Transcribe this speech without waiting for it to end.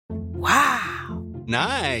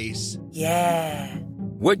Nice. Yeah.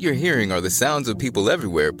 What you're hearing are the sounds of people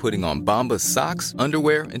everywhere putting on Bombas socks,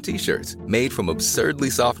 underwear, and T-shirts made from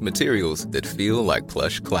absurdly soft materials that feel like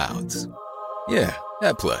plush clouds. Yeah,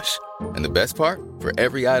 that plush. And the best part? For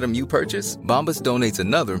every item you purchase, Bombas donates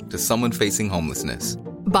another to someone facing homelessness.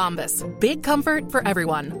 Bombas. Big comfort for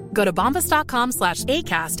everyone. Go to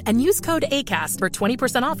bombas.com/ACAST and use code ACAST for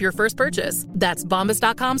 20% off your first purchase. That's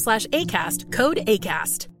bombas.com/ACAST. Code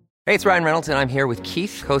ACAST. Hey, it's Ryan Reynolds, and I'm here with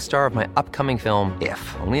Keith, co-star of my upcoming film,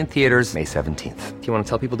 If, only in theaters May 17th. Do you want to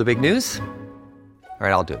tell people the big news? All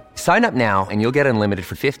right, I'll do it. Sign up now and you'll get unlimited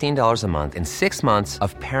for $15 a month and 6 months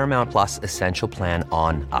of Paramount Plus Essential Plan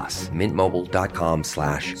on us.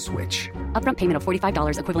 MintMobile.com/switch. Upfront payment of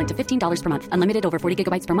 $45 equivalent to $15 per month. Unlimited over 40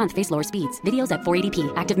 gigabytes per month. Face lower speeds. Videos at 480p.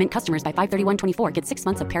 Active Mint customers by 531.24 get 6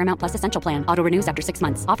 months of Paramount Plus Essential Plan. Auto renews after 6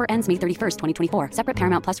 months. Offer ends May 31st, 2024. Separate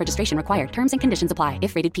Paramount Plus registration required. Terms and conditions apply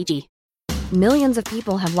if rated PG. Millions of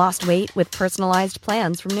people have lost weight with personalized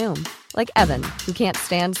plans from Noom. Like Evan, who can't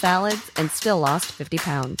stand salads and still lost 50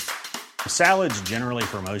 pounds. Salads generally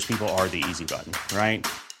for most people are the easy button, right?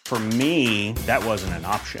 For me, that wasn't an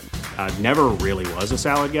option. I never really was a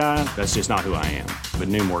salad guy. That's just not who I am. But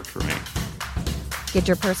Noom worked for me. Get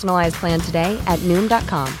your personalized plan today at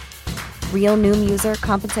Noom.com. Real Noom user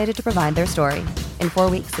compensated to provide their story. In 4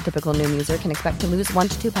 weeks, the typical Noom user can expect to lose 1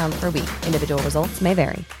 to 2 pounds per week. Individual results may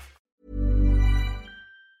vary.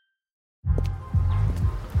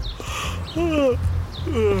 The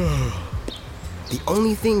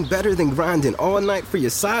only thing better than grinding all night for your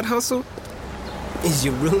side hustle is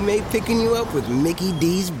your roommate picking you up with Mickey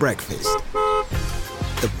D's breakfast.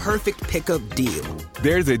 The perfect pickup deal.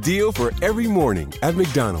 There's a deal for every morning at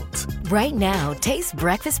McDonald's. Right now, taste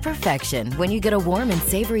breakfast perfection when you get a warm and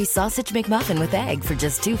savory sausage McMuffin with egg for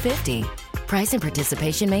just $2.50. Price and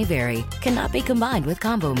participation may vary. Cannot be combined with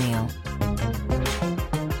combo meal.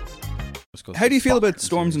 How do you feel about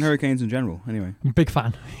storms and hurricanes in general, anyway? Big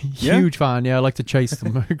fan. Huge fan, yeah. I like to chase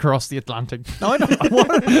them across the Atlantic. No, I don't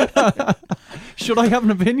know. Should I have an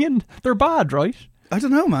opinion? They're bad, right? I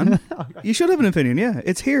don't know, man. You should have an opinion, yeah.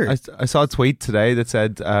 It's here. I saw a tweet today that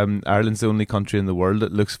said Ireland's the only country in the world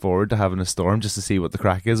that looks forward to having a storm just to see what the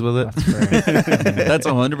crack is with it. That's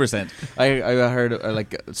 100%. I heard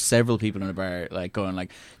like several people in a bar like going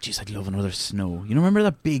like, geez, I'd love another snow. You know, remember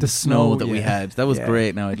that big snow that we had? That was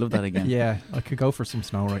great. Now I'd love that again. Yeah, I could go for some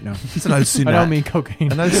snow right now. It's an old tsunami. I don't mean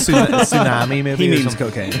cocaine. An old tsunami maybe. He means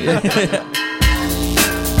cocaine.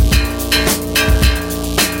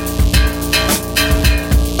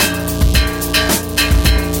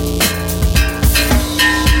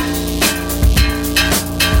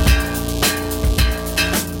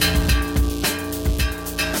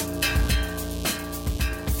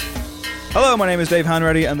 Hello, my name is Dave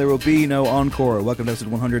Hanratty, and there will be no encore. Welcome to episode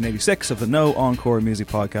 186 of the No Encore Music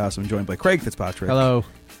Podcast. I'm joined by Craig Fitzpatrick. Hello.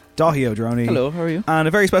 Dahi O'Droney. Hello, how are you? And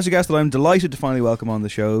a very special guest that I'm delighted to finally welcome on the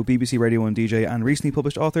show, BBC Radio 1 DJ and recently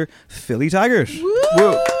published author, Philly Taggart.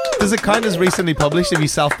 Whoa. Does it count as recently published? Have you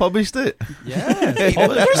self-published it? Yeah. Of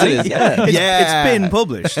course it is, yeah. It's been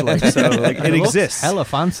published, it exists. Hella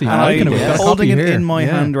fancy. I'm holding it in my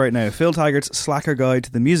Yeah. hand right now. Phil Taggart's Slacker Guide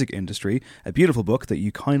to the Music Industry, a beautiful book that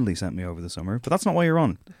you kindly sent me over the summer. But that's not why you're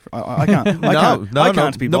on. I can't. I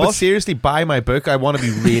can't be No, boss. but seriously, buy my book. I want to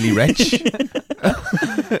be really rich.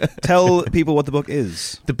 Tell people what the book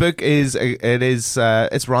is. The book is it's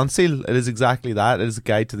Ronseal. It is exactly that. It is a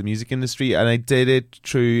guide to the music industry, and I did it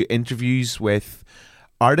through interviews with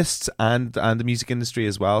artists and the music industry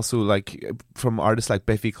as well. So like from artists like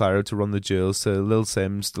Biffy Clyro to Run the Jewels to Lil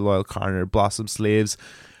Sims to Loyal Corner, Blossom Slaves,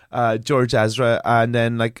 George Ezra, and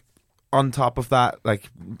then like on top of that, like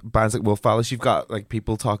bands like Wolf Alice, you've got like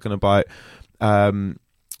people talking about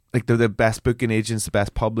like the best booking agents, the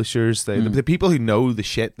best publishers, the people who know the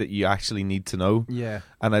shit that you actually need to know. Yeah.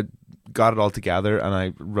 And I got it all together and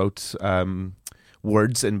I wrote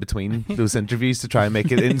words in between those interviews to try and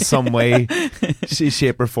make it in some way,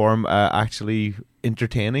 shape or form actually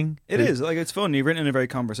entertaining. It is like it's fun. You've written in a very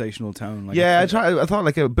conversational tone. Like I thought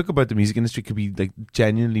like a book about the music industry could be like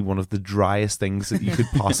genuinely one of the driest things that you could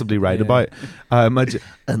possibly write about.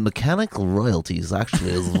 And mechanical royalties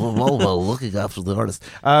actually is well looking after the artist.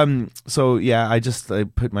 So yeah, I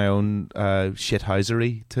put my own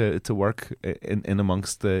shithousery to work in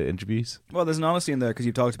amongst the interviews. Well, there's an honesty in there because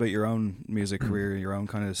you talked about your own music career, your own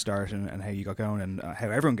kind of start and how you got going and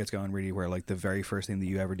how everyone gets going really, where like the very first thing that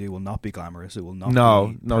you ever do will not be glamorous. It will not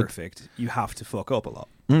not no, be perfect. You have to fuck up a lot.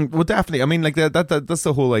 Well, definitely. I mean, like that's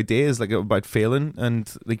the whole idea, is like about failing, and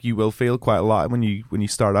like you will fail quite a lot when you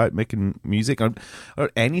start out making music or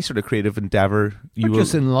any sort of creative endeavor. You will,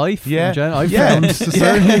 just in life. Yeah, I've found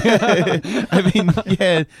certainly. I mean,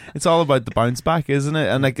 yeah, it's all about the bounce back, isn't it?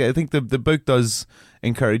 And like I think the book does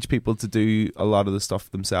encourage people to do a lot of the stuff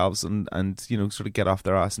themselves, and sort of get off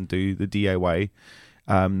their ass and do the DIY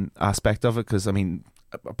aspect of it, because I mean,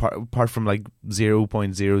 apart from like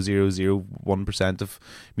 0.0001% of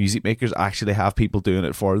music makers actually have people doing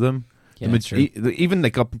it for them. Yeah, even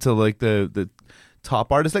like up until like the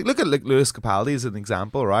top artists, like look at like Lewis Capaldi as an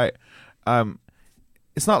example, right?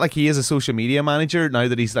 It's not like he is a social media manager now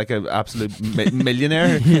that he's like an absolute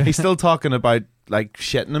millionaire. Yeah. He's still talking about like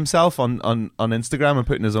shitting himself on Instagram and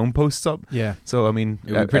putting his own posts up. Yeah. So I mean,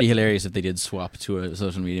 it would be pretty hilarious if they did swap to a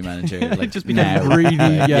social media manager, like just be really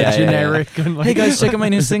generic. And like, hey guys, check out my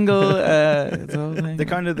new single. The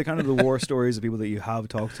kind of the war stories of people that you have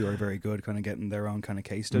talked to are very good, kind of getting their own kind of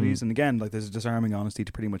case studies. And again, like there's a disarming honesty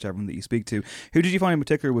to pretty much everyone that you speak to. Who did you find in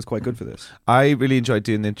particular was quite good for this? I really enjoyed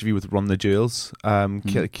doing the interview with Run the Jewels.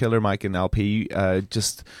 Killer Mike and LP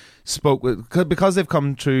just spoke with, because they've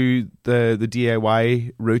come through the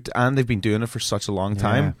DIY route and they've been doing it for such a long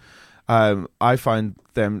time. I found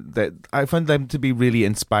them to be really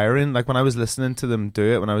inspiring. Like when I was listening to them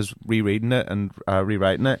do it, when I was rereading it and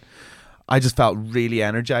rewriting it, I just felt really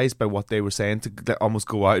energized by what they were saying, to almost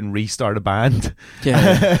go out and restart a band.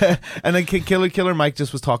 Yeah. And then Killer Mike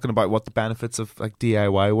just was talking about what the benefits of like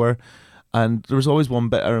DIY were. And there was always one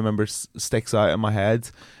bit I remember sticks out in my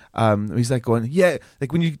head. He's like going, yeah,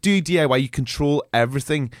 like when you do DIY, you control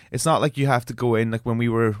everything. It's not like you have to go in, like when we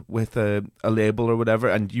were with a label or whatever,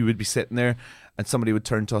 and you would be sitting there and somebody would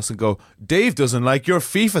turn to us and go, Dave doesn't like your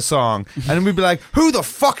FIFA song. And then we'd be like, who the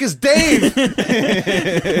fuck is Dave?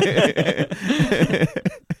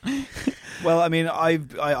 Well, I mean, I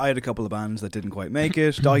had a couple of bands that didn't quite make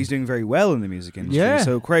it. Dahi's doing very well in the music industry. Yeah.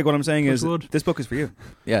 So, Craig, what I'm saying is this book is for you.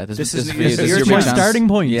 Yeah, this is your starting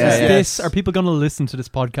point. Yeah, Are people going to listen to this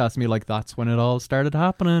podcast and be like, that's when it all started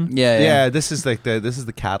happening? Yeah. This is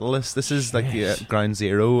the catalyst. This is like the ground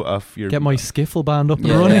zero of your... Get my skiffle band up and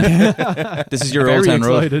running. This is your Old Town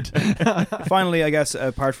Road. Finally, I guess,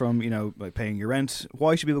 apart from, like paying your rent,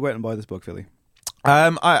 why should people go out and buy this book, Philly?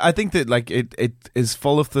 I think that like it is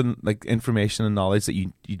full of the like information and knowledge that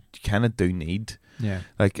you kind of do need. Yeah.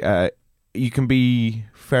 Like you can be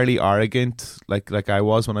fairly arrogant, like I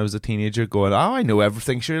was when I was a teenager, going, "Oh, I know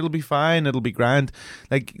everything. Sure, it'll be fine. It'll be grand."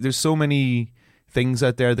 Like there's so many things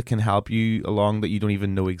out there that can help you along that you don't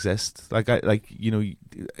even know exist.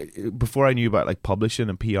 Before I knew about like publishing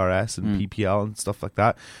and PRS and PPL and stuff like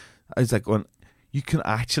that, I was like, going, you can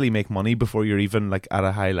actually make money before you're even like at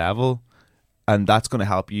a high level. And that's going to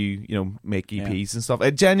help you, make EPs and stuff.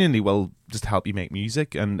 It genuinely will just help you make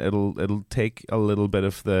music, and it'll take a little bit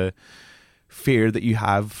of the fear that you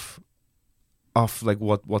have off like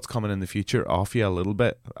what's coming in the future off you a little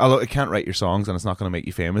bit. Although it can't write your songs and it's not going to make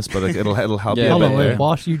you famous, but it'll help you a bit there.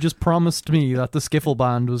 What? You just promised me that the skiffle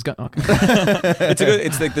band was going. Okay.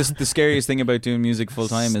 It's like the scariest thing about doing music full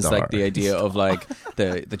time is like the idea of like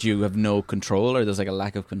that you have no control, or there's like a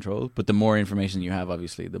lack of control. But the more information you have,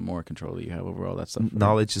 obviously, the more control you have over all that stuff.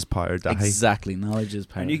 Knowledge is power. Exactly, knowledge is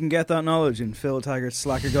power. And you can get that knowledge in Phil Taggart's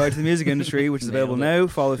Slacker Guide to the Music Industry, which is available now.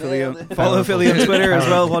 Follow Philly on Twitter as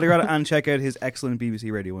well while you're at it, and check out his excellent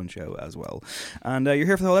BBC Radio 1 show as well. And you're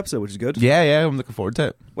here for the whole episode, which is good. Yeah, I'm looking forward to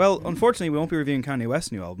it. Well, unfortunately, we won't be reviewing Kanye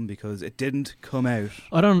West's new album because it didn't come out.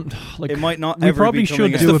 I don't like. It might not. We ever probably be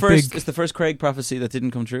should out. do It's the first Craig prophecy that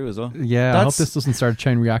didn't come true as well. Yeah, I hope this doesn't start a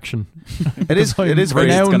chain reaction. It is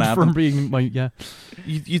renowned from being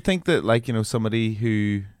You think that like somebody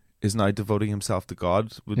who is now devoting himself to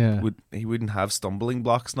God wouldn't have stumbling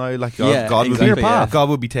blocks now? Like God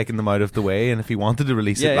would be taking them out of the way, and if he wanted to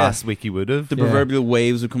release it last week, he would have. The proverbial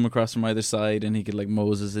waves would come across from either side, and he could like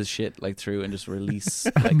Moses his shit like through and just release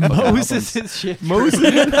like Moses his shit. Moses.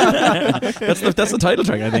 that's the title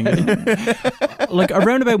track, I think. Like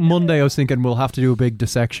around about Monday, I was thinking we'll have to do a big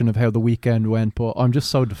dissection of how the weekend went, but I'm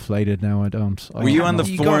just so deflated now. Were you on the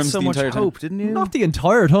forums so the entire much time? hope, didn't you? Not the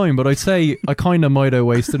entire time, but I'd say I kind of might have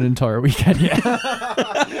wasted an entire weekend.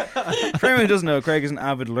 For anyone who doesn't know, Craig is an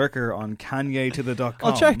avid lurker on KanyeToThe.com.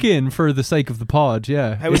 I'll check in for the sake of the pod.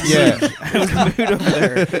 Yeah, how was the mood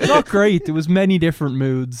over there? Not great. There was many different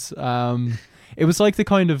moods. It was like the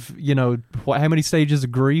kind of, how many stages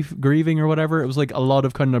of grieving or whatever. It was like a lot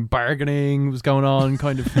of kind of bargaining was going on,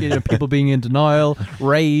 kind of people being in denial,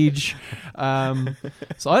 rage.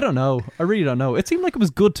 So I don't know. I really don't know. It seemed like it was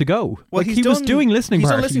good to go. Well, he was doing listening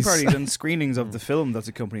parties. He's done listening parties and screenings of the film that's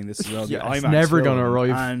accompanying this as well. Yeah, the it's IMAX never film. going to arrive.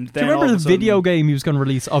 And do you remember the video game he was going to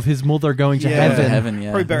release of his mother going to heaven?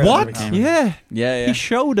 What? Yeah. He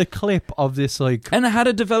showed a clip of this, like, and it had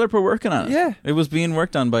a developer working on it. Yeah, it was being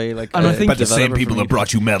worked on by like. And I think the same people that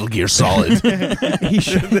brought you Metal Gear Solid.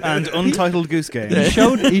 And Untitled Goose Game.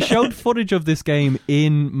 He showed footage of this game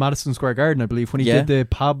in Madison Square Garden, I believe, when he did the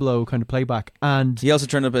Pablo kind of playback, and he also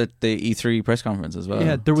turned up at the E3 press conference as well.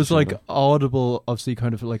 Yeah, there was like audible, obviously,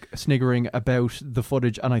 kind of like sniggering about the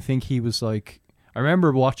footage, and I think he was like. I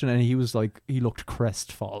remember watching it and he was like, he looked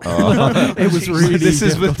crestfallen. It was really this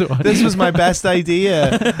was my best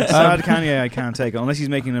idea. Sad Kanye I can't take it, unless he's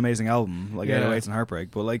making an amazing album like 808s and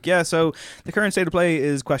Heartbreak. But like, yeah, so the current state of play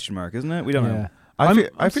is question mark, isn't it? We don't know.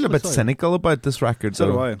 I feel a bit cynical about this record. So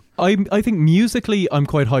though. do I. I think musically I'm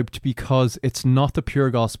quite hyped because it's not the pure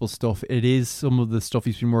gospel stuff. It is some of the stuff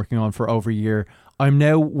he's been working on for over a year. I'm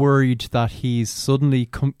now worried that he's suddenly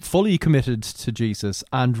fully committed to Jesus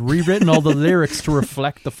and rewritten all the lyrics to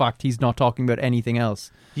reflect the fact he's not talking about anything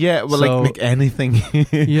else. Yeah, well, like anything.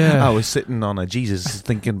 Yeah, I was sitting on a Jesus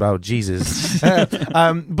thinking about Jesus.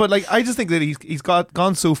 But like, I just think that he's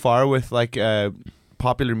gone so far with like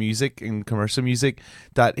popular music and commercial music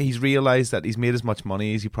that he's realised that he's made as much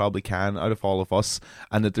money as he probably can out of all of us,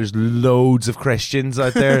 and that there's loads of Christians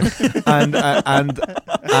out there,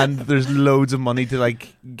 and there's loads of money to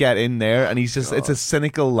like get in there, and he's just it's a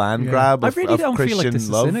cynical land grab. I really don't Christian feel like this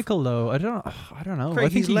love. is cynical though. I don't know. Craig, I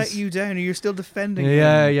think he's let you down, and you're still defending him.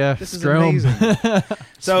 Yeah. This is Strom. amazing.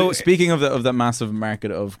 So speaking of that massive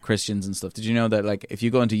market of Christians and stuff, did you know that like if you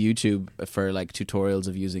go onto YouTube for like tutorials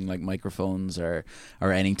of using like microphones or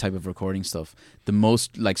any type of recording stuff, the most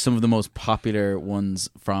like some of the most popular ones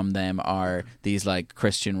from them are these like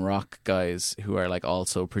Christian rock guys who are like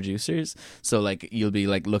also producers. So like you'll be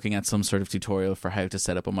like looking at some sort of tutorial for how to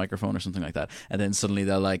set up a microphone or something like that, and then suddenly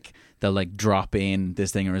they'll drop in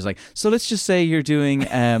this thing and it's like, so let's just say you're doing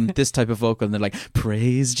this type of vocal, and they're like,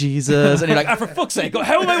 praise Jesus, and you're like, for fuck's sake,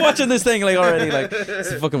 how am I watching this thing like already? Like, it's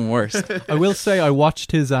the fucking worst. I will say I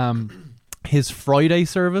watched his Friday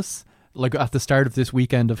service like at the start of this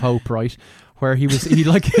Weekend of Hope, right, where he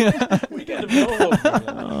like Weekend of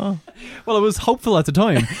Hope. Well, it was hopeful at the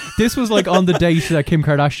time. This was like on the date that Kim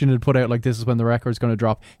Kardashian had put out, like, this is when the record's going to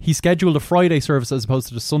drop. He scheduled a Friday service as opposed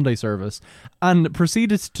to the Sunday service and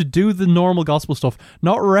proceeded to do the normal gospel stuff,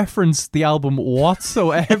 not reference the album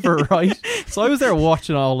whatsoever, right? So I was there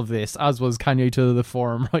watching all of this, as was Kanye to the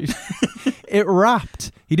Forum, right? It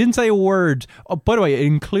rapped. He didn't say a word. Oh, by the way, it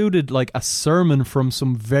included like a sermon from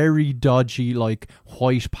some very dodgy like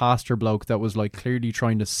white pastor bloke that was like clearly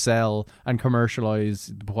trying to sell and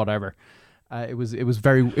commercialize whatever. It was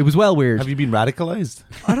well weird. Have you been radicalized?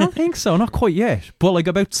 I don't think so, not quite yet. But like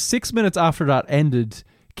about 6 minutes after that ended,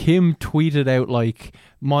 Kim tweeted out like,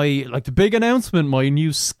 the big announcement, my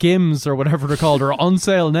new Skims or whatever they're called are on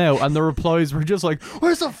sale now, and the replies were just like,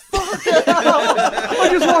 where's the fuck? I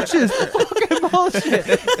just watched this fucking bullshit.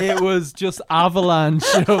 It was just avalanche,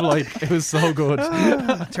 like, it was so good.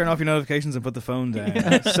 Turn off your notifications and put the phone down.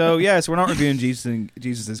 Yeah. So we're not reviewing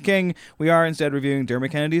Jesus is King. We are instead reviewing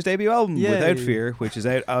Dermot Kennedy's debut album, Without Fear, which is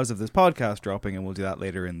out as of this podcast dropping, and we'll do that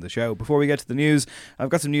later in the show. Before we get to the news, I've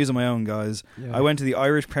got some news of my own, guys. I went to the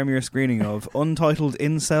Irish premiere screening of Untitled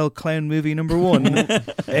Incel Clown Movie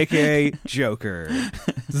 #1, aka Joker.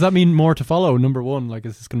 Does that mean more to follow? #1, like,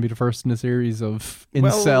 is this going to be the first in a series of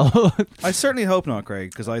incel? Well, I certainly hope not,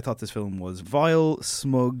 Craig, because I thought this film was vile,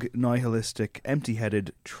 smug, nihilistic,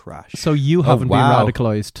 empty-headed trash. So you haven't been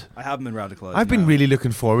radicalized? I haven't been radicalized. I've been really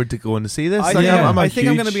looking forward to going to see this. I think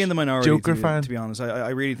I'm going to be in the minority. Joker fan, to be honest. I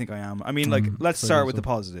really think I am. I mean, like, let's start with the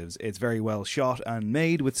positives. It's very well shot and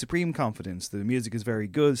made with supreme confidence. The music is very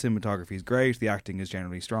good. Cinematography is great. The acting is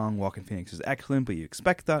generally strong. Joaquin Phoenix is excellent, but you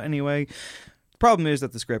expect that anyway. Problem is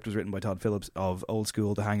that the script was written by Todd Phillips of Old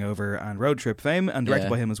School, The Hangover, and Road Trip fame, and directed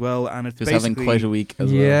by him as well. And it's basically having quite a week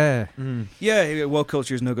as well. Yeah, woke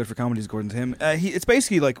culture is no good for comedies, according to him. It's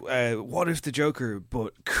basically like, what if the Joker,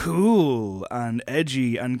 but cool and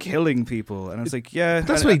edgy and killing people? And it's like,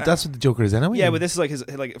 that's what the Joker is anyway. Yeah, but this is like his,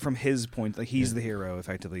 like, from his point, like, he's the hero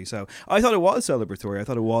effectively. So I thought it was celebratory. I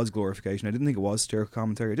thought it was glorification. I didn't think it was satirical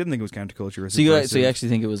commentary. I didn't think it was counterculture. So you actually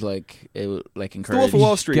think it was like encouraged? The Wolf of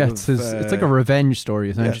Wall Street. It's like a revenge story,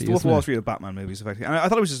 essentially. The Wolf of Wall Street of Batman movies, effectively. And I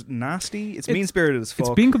thought it was just nasty. It's mean-spirited as fuck.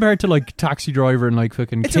 It's being compared to like Taxi Driver and like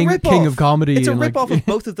fucking King of Comedy. It's a rip off of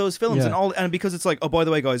both of those films, and because it's like, oh, by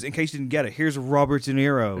the way, guys, in case you didn't get it, here's Robert De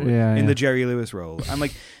Niro in the Jerry Lewis role, and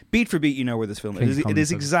like beat for beat, you know where this film is. It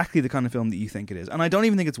is exactly the kind of film that you think it is. And I don't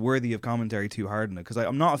even think it's worthy of commentary too hard in it, because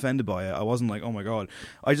I'm not offended by it. I wasn't like, oh my God.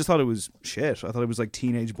 I just thought it was shit. I thought it was like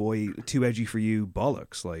teenage boy, too edgy for you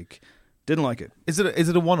bollocks. Like, didn't like it. Is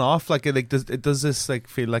it a one-off? Does this like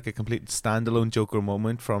feel like a complete standalone Joker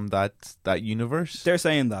moment from that universe? They're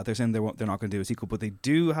saying that. They're saying they're not going to do a sequel, but they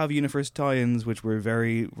do have universe tie-ins, which were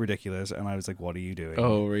very ridiculous. And I was like, "What are you doing?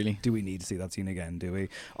 Oh, really? Do we need to see that scene again? Do we?"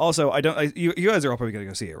 Also, you guys are all probably going to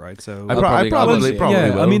go see it, right? So I probably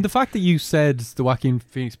yeah. will. I mean, the fact that you said the Joaquin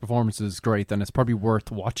Phoenix performance is great, then it's probably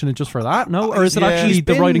worth watching it just for that. No, or is it actually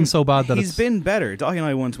the writing so bad that he's been better? Dottie and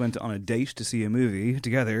I once went on a date to see a movie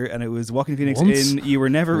together, and it was Joaquin Phoenix Once? in You Were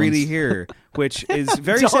Never Really Here, which is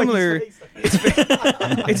very similar.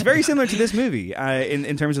 It's very similar to this movie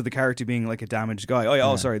in terms of the character being like a damaged guy.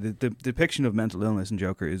 Sorry, the depiction of mental illness in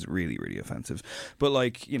Joker is really, really offensive. But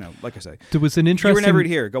like I say, there was an interesting. You Were Never Really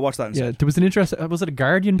Here. Go watch that instead. Yeah, there was an interesting. Was it a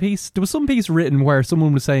Guardian piece? There was some piece written where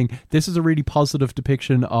someone was saying this is a really positive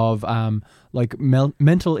depiction of like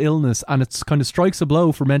mental illness, and it's kind of strikes a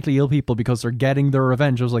blow for mentally ill people because they're getting their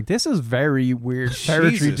revenge. I was like, this is very weird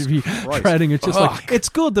territory to be treading. It's just like, it's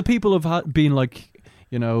good that people have been like,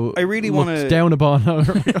 you know, I really want to down upon.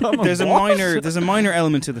 There's a minor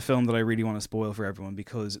element to the film that I really want to spoil for everyone,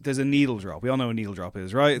 because there's a needle drop. We all know what a needle drop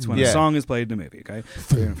is, right? It's when a song is played in a movie. Okay,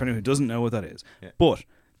 for anyone who doesn't know what that is, but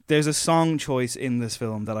there's a song choice in this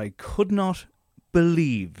film that I could not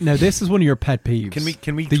believe. Now, this is one of your pet peeves.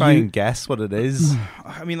 Can we try and guess what it is?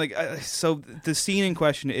 I mean, so the scene in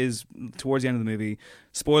question is towards the end of the movie.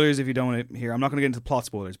 Spoilers if you don't want to hear. I'm not going to get into plot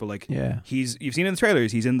spoilers, but like, you've seen in the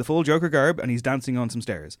trailers, he's in the full Joker garb and he's dancing on some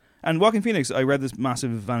stairs. And Joaquin Phoenix, I read this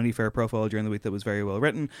massive Vanity Fair profile during the week that was very well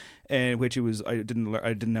written, which it was I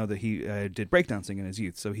didn't know that he did breakdancing in his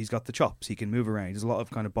youth, so he's got the chops. He can move around. There's a lot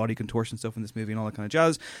of kind of body contortion stuff in this movie and all that kind of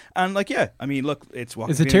jazz. And like, I mean, look, it's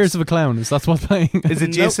Joaquin Is it Phoenix. Tears of a Clown? Is that what's playing? Is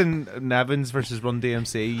it Jason Nevins versus Run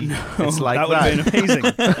DMC? No, it's like that would have been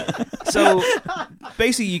amazing. So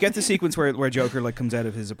basically, you get the sequence where Joker like comes out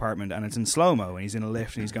of his apartment and it's in slow mo, and he's in a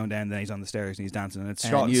lift and he's going down, and then he's on the stairs and he's dancing, and it's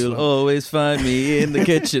shot. And you'll always find me in the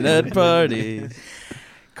kitchen at parties.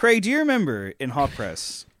 Craig, do you remember in Hot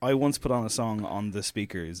Press, I once put on a song on the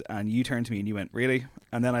speakers, and you turned to me and you went, "Really?"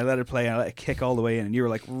 And then I let it play and I let it kick all the way in, and you were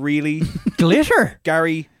like, "Really?" Glitter,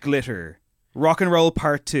 Gary Glitter, Rock and Roll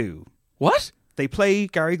Part 2. What? They play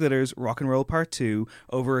Gary Glitter's Rock and Roll Part 2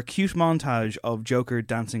 over a cute montage of Joker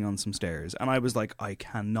dancing on some stairs. And I was like, I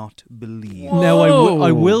cannot believe. Now,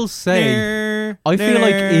 I will say, I feel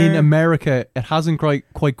like in America, it hasn't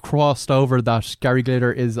quite crossed over that Gary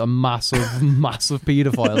Glitter is a massive, massive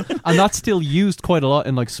paedophile. And that's still used quite a lot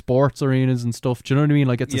in like sports arenas and stuff. Do you know what I mean?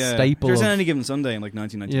 Like, it's a staple. There's Any Given Sunday in like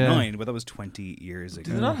 1999, but that was 20 years ago.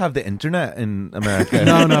 Do they not have the internet in America?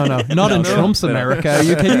 No. Not in Trump's America. Are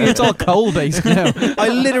you kidding me? It's all coal-based now. I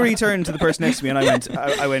literally turned to the person next to me and I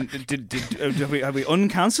went, have we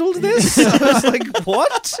uncancelled this? I was like,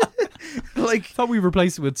 what? Like, thought we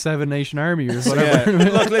replaced it with Seven Nation Army or whatever. Yeah.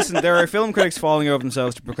 Look, listen, there are film critics falling over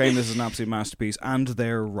themselves to proclaim this as an absolute masterpiece, and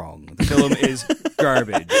they're wrong. The film is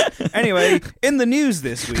garbage. Anyway, in the news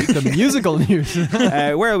this week, the musical news.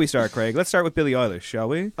 Where will we start, Craig? Let's start with Billie Eilish, shall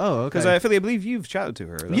we? Oh, okay. Because I believe you've chatted to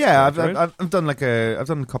her. I've done I've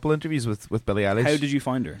done a couple interviews with Billie Eilish. How did you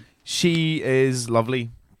find her? She is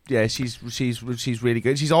lovely. Yeah, she's really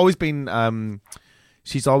good. She's always been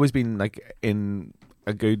like in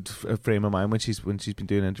a good frame of mind when she's been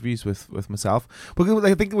doing interviews with myself. Because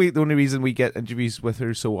I think the only reason we get interviews with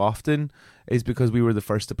her so often is because we were the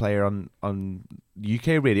first to play her on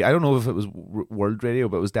UK radio. I don't know if it was world radio,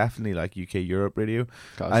 but it was definitely like UK Europe radio.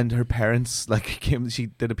 Gosh. And her parents she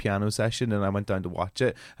did a piano session, and I went down to watch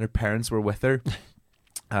it, and her parents were with her.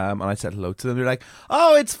 And I said hello to them. They're like,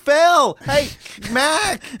 "Oh, it's Phil. Hey,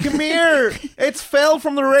 Mac, come here. It's Phil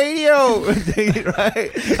from the radio."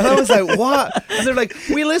 Right? And I was like, "What?" And they're like,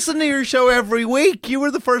 "We listen to your show every week. You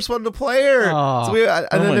were the first one to play her."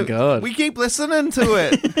 So God. We keep listening to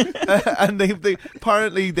it. And they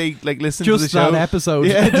apparently they like listen just to the show. Just that episode.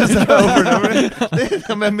 Yeah, just over and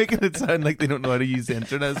over. I'm making it sound like they don't know how to use the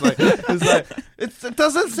internet. It's like it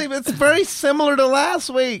doesn't seem. It's very similar to last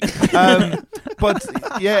week. But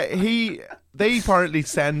yeah, they apparently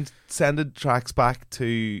sended tracks back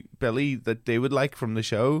to Billy that they would like from the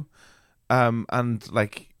show, and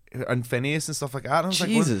Phineas and stuff like that. And I was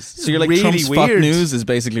Jesus, like, so you're like really Trump's Fox News is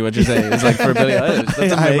basically what you're saying. It's like for Billie Eilish.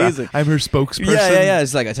 That's amazing. I'm her spokesperson. Yeah.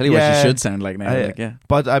 It's like I tell you what she should sound like now.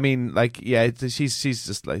 But I mean, she's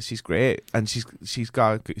just like she's great, and she's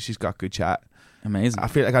got good chat. Amazing. I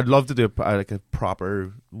feel like I'd love to do a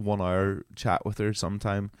proper 1 hour chat with her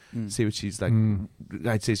sometime. See what she's like.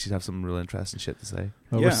 I'd say she'd have some real interesting shit to say.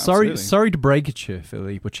 Well, we're sorry to break it to you,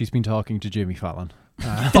 Philly, but she's been talking to Jimmy Fallon.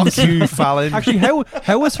 Fuck you, Fallon. Actually,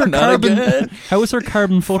 how was her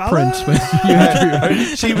carbon footprint?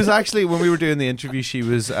 She was actually, when we were doing the interview, she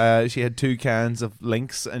had 2 cans of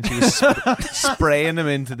Lynx and she was spraying them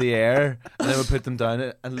into the air, and then would put them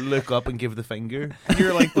down and look up and give the finger. And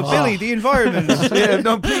you're like, but Billy, the environment. Yeah,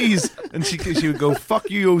 no, please. And she would go, fuck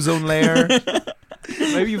you, ozone layer.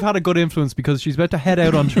 Maybe you've had a good influence, because she's about to head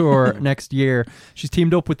out on tour next year. She's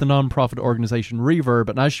teamed up with the non-profit organisation Reverb,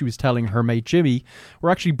 and as she was telling her mate Jimmy,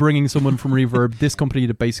 we're actually bringing someone from Reverb, this company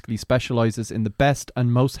that basically specialises in the best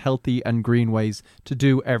and most healthy and green ways to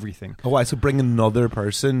do everything. Oh, wow, so bring another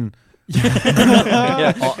person. There's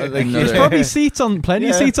probably plenty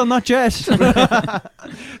of seats on that jet.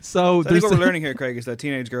 So I think what we're learning here, Craig, is that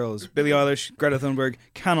teenage girls, Billie Eilish, Greta Thunberg,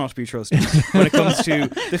 cannot be trusted when it comes to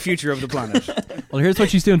the future of the planet. Well, here's what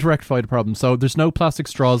she's doing to rectify the problem. So there's no plastic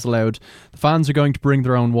straws allowed. The fans are going to bring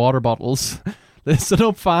their own water bottles. Listen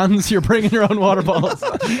up, fans, you're bringing your own water bottles.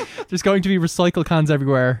 There's going to be recycle cans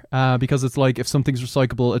everywhere, because it's like, if something's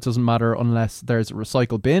recyclable, it doesn't matter unless there's a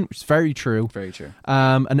recycle bin, which is very true. Very true.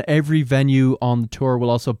 And every venue on the tour will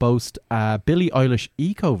also boast a Billie Eilish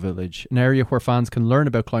Eco Village, an area where fans can learn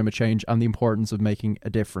about climate change and the importance of making a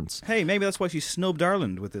difference. Hey, maybe that's why she snubbed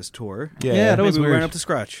Ireland with this tour. Yeah, that was maybe we weird. weren't up to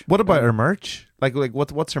scratch. What about her merch? Like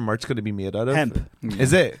what's her merch going to be made out of? Hemp.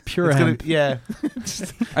 Is it pure hemp? Yeah.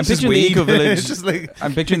 I'm picturing the Eco Village.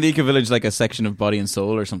 I'm picturing the Eco Village like a section of Body and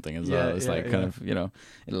Soul or something as well. It's kind of, it'll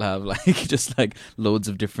have like just like loads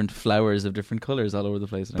of different flowers of different colours all over the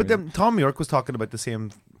place. But then Tom York was talking about the same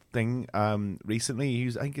thing recently. He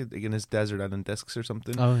was, I think, in his Desert Island Discs or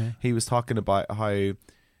something. Oh, yeah. He was talking about how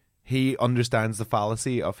he understands the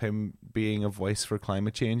fallacy of him being a voice for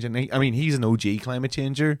climate change, and he's an OG climate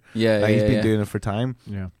changer. He's been doing it for time.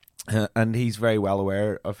 Yeah. And he's very well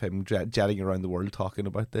aware of him jetting around the world talking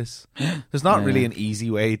about this. There's not really an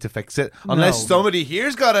easy way to fix it, unless somebody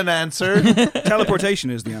here's got an answer.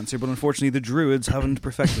 Teleportation is the answer, but unfortunately the Druids haven't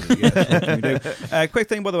perfected it yet. What can we do? Quick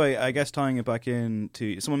thing, by the way, I guess tying it back in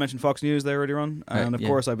to, someone mentioned Fox News there earlier on, and of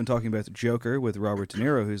course I've been talking about the Joker with Robert De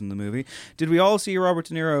Niro, who's in the movie. Did we all see Robert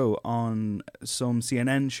De Niro on some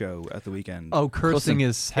CNN show at the weekend? Oh, cursing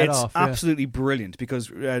his head off. It's absolutely brilliant, because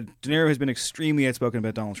De Niro has been extremely outspoken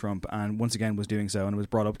about Donald Trump, and once again was doing so, and it was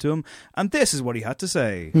brought up to him, and this is what he had to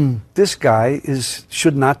say. This guy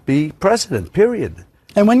should not be president, period.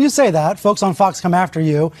 And when you say that, folks on Fox come after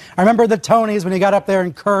you. I remember the Tonys when you got up there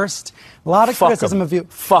and cursed. A lot of criticism of you.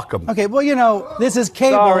 Fuck him. Okay, well, this is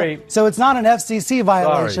cable, so it's not an FCC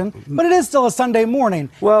violation, but it is still a Sunday morning.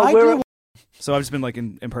 Well, So I've just been like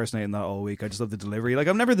impersonating that all week. I just love the delivery. Like,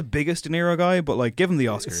 I'm never the biggest De Niro guy, but like, give him the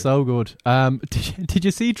Oscar. So good. Did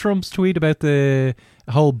you see Trump's tweet about the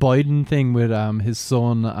whole Biden thing with his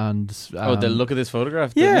son and the look at this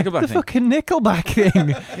photograph? Yeah, Nickelback the thing. fucking Nickelback thing.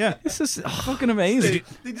 Yeah, this is fucking amazing.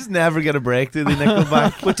 They just never get a break, do they?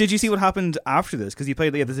 Nickelback. But did you see what happened after this? Because he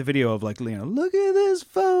played. There's a video of like, look at this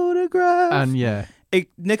photograph, and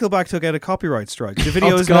Nickelback took out a copyright strike. The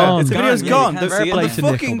video is gone. The video is gone. The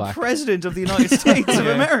fucking Nickelback. president of the United States of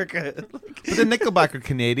America. But the Nickelback are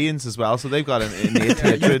Canadians as well, so they've got an innate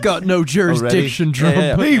hatred. You've got no jurisdiction,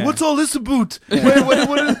 Trump. Hey, what's all this about?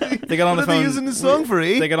 What are they got on the phone. Using the song for?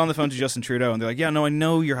 They got on the phone to Justin Trudeau, and they're like, "Yeah, no, I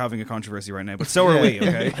know you're having a controversy right now, but so are we."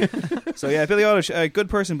 Okay. So yeah, Billie Eilish, a good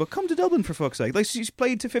person, but come to Dublin for fuck's sake. Like, she's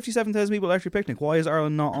played to 57,000 people at Electric Picnic. Why is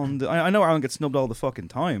Ireland not on the? I know Ireland gets snubbed all the fucking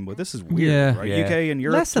time, but this is weird, right? UK and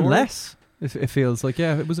Europe. Less and less. It feels like,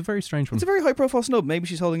 it was a very strange one. It's a very high-profile snub. Maybe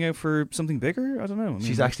she's holding out for something bigger. I don't know.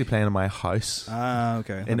 She's actually playing in my house.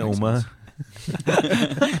 Okay. In Oma.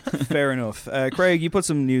 Fair enough. Craig, you put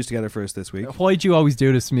some news together for us this week. Why do you always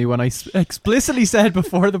do this to me when I explicitly said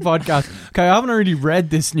before the podcast, okay, I haven't already read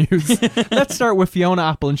this news. Let's start with Fiona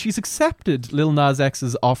Apple, and she's accepted Lil Nas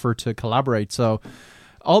X's offer to collaborate. So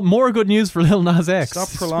more good news for Lil Nas X. Stop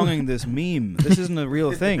prolonging this meme. This isn't a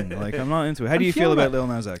real thing. Like, I'm not into it. How do you feel about Lil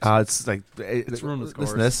Nas X? It's like it's run its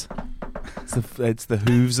course. It's the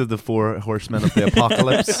hooves of the 4 horsemen of the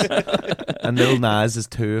apocalypse, and Lil Nas is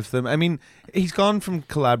 2 of them. I mean, he's gone from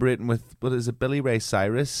collaborating with Billy Ray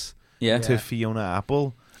Cyrus to Fiona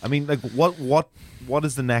Apple. I mean, like, what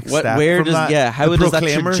is the next step? Where from does that? How does that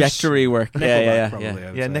trajectory work?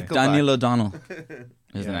 Nickelback, Nickelback. Daniel O'Donnell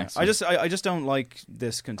is the next. I just don't like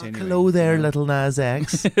this continuing. Hello there, little Nas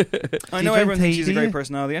X. I know everyone thinks he's a great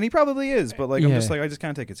personality, and he probably is, but like, I'm just like, I just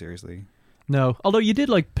can't take it seriously. No, although you did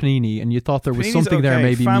like Panini, and you thought there was Panini's something there,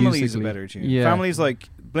 maybe Family's musically. a better tune. Yeah. Family's like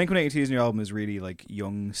Blink-182's new album is really like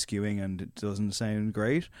young, skewing, and it doesn't sound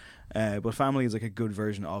great. But Family is like a good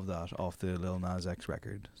version of that off the Lil Nas X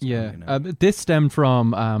record. So, Yeah, you know. this stemmed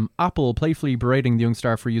from Apple playfully berating the young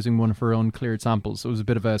star for using one of her uncleared samples. So it was a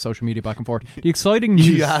bit of a social media back and forth. The exciting news,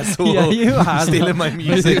 You asshole. yeah, you asshole. Stealing my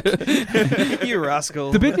music. You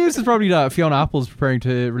rascal. The big news is probably that Fiona Apple's preparing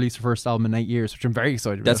to release her first album in 8 years, which I'm very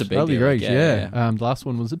excited That's about. a big That'll be deal, great. yeah. The last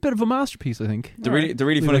one was a bit of a masterpiece, I think. The really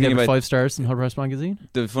We funny gave thing it about 5 stars in Hot Press magazine.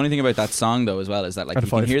 the funny thing about that song though as well is that like Out you of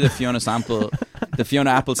can 5. hear the Fiona sample, the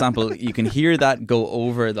Fiona Apple sample. You can hear that go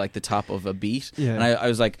over like the top of a beat. Yeah. And I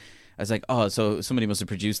was like, oh, so somebody must have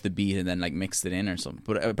produced the beat and then like mixed it in or something.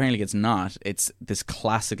 But apparently it's not. It's this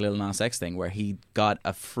classic Lil Nas X thing where he got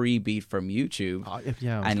a free beat from YouTube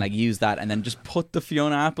and like used that and then just put the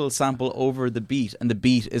Fiona Apple sample over the beat. And the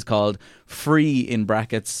beat is called Free in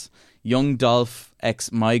brackets Young Dolph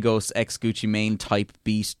X Migos X Gucci Mane type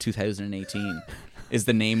beat 2018. Is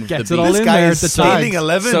the name of Gets the it beat. all This in guy there is at the stealing tag.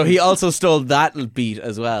 11. So he also stole that beat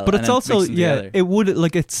as well. But and it's then also, mixed them together. it would,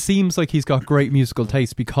 like, it seems like he's got great musical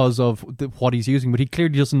taste because of what he's using, but he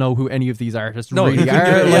clearly doesn't know who any of these artists No, really he are.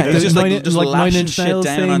 couldn't do it. Like, Yeah, he's just the like just Nine lashing Inch shit Nails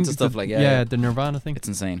down thing, onto stuff like the Nirvana thing. It's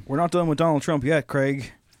insane. We're not done with Donald Trump yet,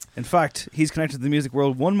 Craig. In fact, he's connected to the music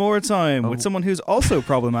world one more time with someone who's also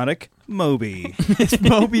problematic, Moby. Is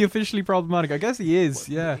Moby officially problematic? I guess he is,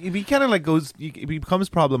 yeah. He kind of like he becomes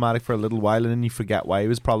problematic for a little while, and then you forget why he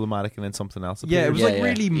was problematic, and then something else appears. Yeah, it was like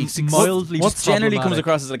really mildly What generally problematic. comes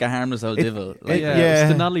across as like a harmless old devil. Like, It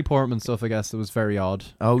was the Natalie Portman stuff, I guess, that was very odd.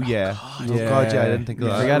 Oh, yeah. I didn't think of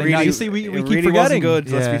that. Forgetting. Really, now, you see, we it keep really forgetting. wasn't good,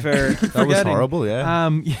 let's be fair. That was horrible, yeah.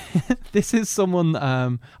 This is someone,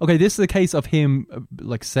 okay, this is the case of him,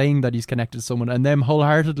 like, saying that he's connected to someone and them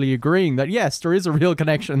wholeheartedly agreeing that, yes, there is a real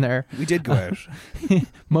connection there. We did go out.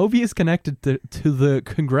 Moby is connected to the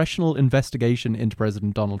congressional investigation into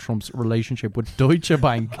President Donald Trump's relationship with Deutsche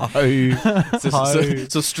Bank.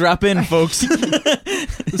 So strap in, folks.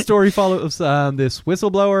 The story follows this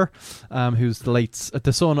whistleblower, who's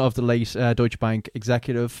the son of the late Deutsche Bank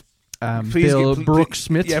executive. Bill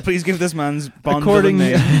Brooksmith. Yeah, please give this man's Bond According-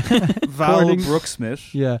 villain name. Val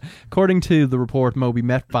Brooksmith. Yeah. According to the report, Moby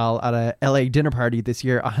met Val at a LA dinner party this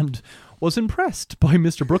year and was impressed by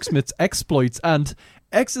Mr. Brooksmith's exploits and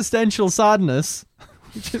existential sadness.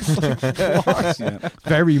 Which is like, what? Yeah.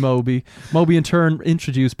 Very Moby. Moby in turn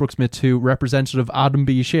introduced Brooksmith to Representative Adam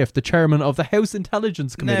B. Schiff, the chairman of the House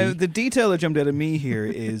Intelligence Committee. Now, the detail that jumped out at me here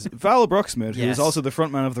is Val Brooksmith, who is Yes. also the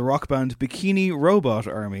frontman of the rock band Bikini Robot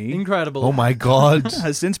Army. Incredible. Oh my God.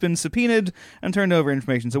 Has since been subpoenaed and turned over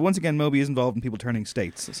information. So once again, Moby is involved in people turning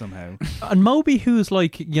states somehow. And Moby, who's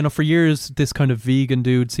like, you know, for years, this kind of vegan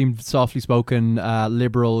dude, seemed softly spoken,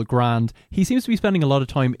 liberal, grand. He seems to be spending a lot of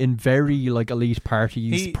time in very, like, elite parties.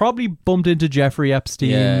 He probably bumped into Jeffrey Epstein,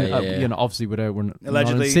 you know, obviously without, we're not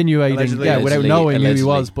insinuating, without knowing who he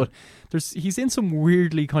was, but he's in some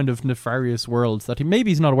weirdly kind of nefarious worlds that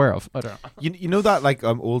he's not aware of. I don't know. You know that like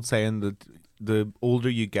old saying that the older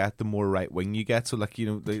you get, the more right wing you get. So like,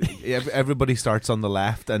 you know, everybody starts on the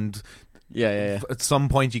left, and at some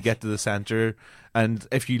point you get to the center. And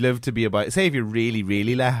if you live to be about, say, if you're really,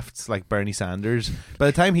 really left, like Bernie Sanders, by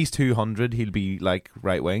the time he's 200, he'll be like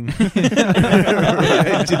right wing. Do you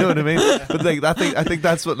know what I mean? But like, I think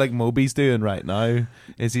that's what like Moby's doing right now.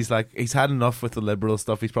 Is he's had enough with the liberal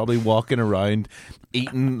stuff. He's probably walking around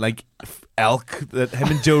eating like elk. That him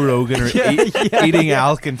and Joe Rogan are eating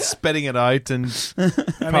elk and spitting it out. And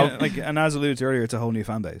and as alluded to earlier, it's a whole new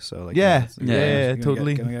fan base. So like,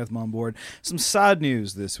 totally. Going to get them on board. Some sad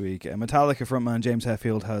news this week. Metallica frontman James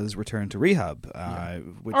Hetfield has returned to rehab.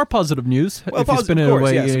 Or positive news. Well, if he's been in a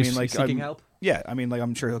way seeking help. Yeah, I mean, like,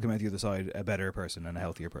 I'm sure he'll come out the other side a better person and a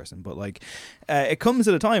healthier person. But like, it comes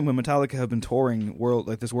at a time when Metallica have been touring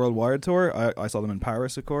this worldwide tour. I saw them in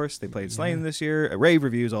Paris, of course. They played Slane this year. Rave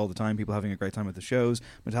reviews all the time. People having a great time at the shows.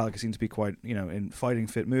 Metallica seems to be quite, in fighting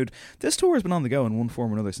fit mood. This tour has been on the go in one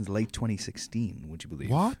form or another since late 2016. Would you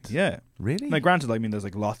believe? What? Yeah. Really? Now, granted, I mean, there's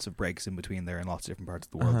like lots of breaks in between there and lots of different parts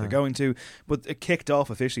of the world they're going to, but it kicked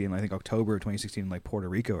off officially in I think October of 2016 in like Puerto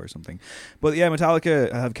Rico or something. But yeah,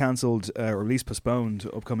 Metallica have cancelled or at least postponed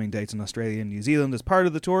upcoming dates in Australia and New Zealand as part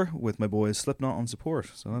of the tour, with my boys Slipknot on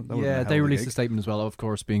support. So that they released a statement as well, of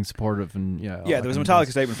course, being supportive and there was a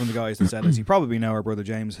Metallica statement from the guys that said, as you probably know, our brother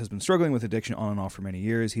James has been struggling with addiction on and off for many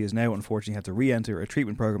years. He has now unfortunately had to re-enter a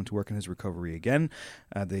treatment program to work on his recovery again.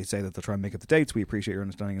 They say that they'll try and make up the dates. We appreciate your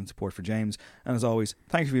understanding and support for James, and as always,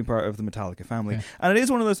 thanks for being part of the Metallica family. Yeah. And it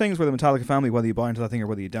is one of those things where the Metallica family, whether you buy into that thing or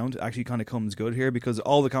whether you don't, actually kind of comes good here, because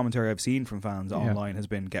all the commentary I've seen from fans online has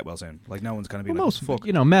been get well soon. Like, no one's kind of been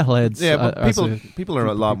metalheads. Yeah, but people are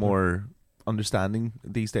a lot more understanding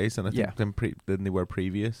these days, and I think than they were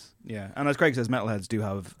previous. Yeah, and as Craig says, metalheads do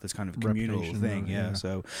have this kind of communal Reputation, thing. yeah.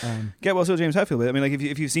 So get well, still James Hetfield. I mean, like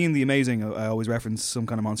if you've seen The Amazing, I always reference some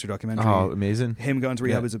kind of monster documentary. Oh, amazing! Him going to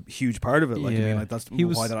rehab is a huge part of it. Like, I mean, like that's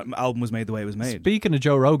why that album was made the way it was made. Speaking of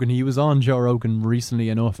Joe Rogan, he was on Joe Rogan recently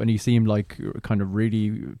enough, and he seemed like kind of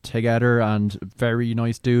really together and very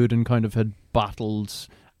nice dude, and kind of had battled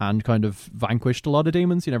and kind of vanquished a lot of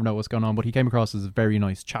demons. You never know what's going on, but he came across as a very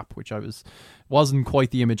nice chap, which wasn't quite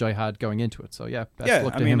the image I had going into it. So best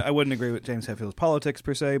luck to him. I wouldn't agree with James Hetfield's politics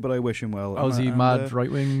per se, but I wish him well. Oh, is he mad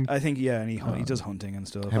right wing? I think and he does hunting and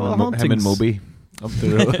stuff. Him and Moby. Up the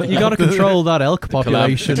road. You got to control that elk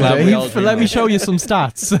population, Dave. Let me show you some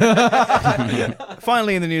stats.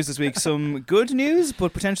 Finally, in the news this week, some good news,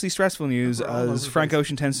 but potentially stressful news, as Frank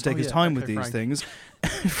Ocean tends to take his time with these things.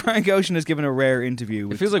 Frank Ocean has given a rare interview.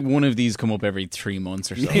 It feels like one of these come up every 3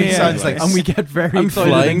 months or so. Yeah, sounds like, and we get very I'm excited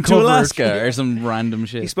flying to Alaska or some random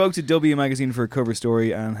shit. He spoke to W magazine for a cover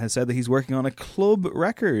story and has said that he's working on a club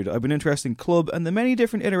record. I've been interested in club and the many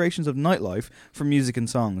different iterations of nightlife from music and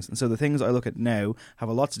songs, and so the things I look at now have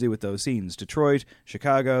a lot to do with those scenes: Detroit,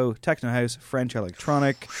 Chicago, techno house, French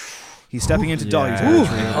electronic. He's stepping into Dahi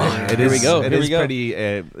territory. Here we go. It is pretty,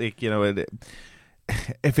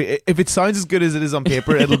 if it sounds as good as it is on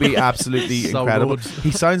paper, it'll be absolutely incredible. Good.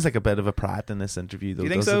 He sounds like a bit of a prat in this interview, though. Do you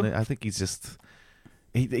think doesn't so? he? I think he's just.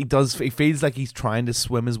 He does. He feels like he's trying to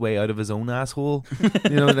swim his way out of his own asshole.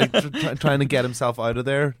 Like trying to get himself out of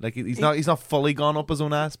there. Like he's not fully gone up his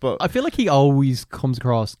own ass, but I feel like he always comes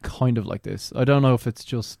across kind of like this. I don't know if it's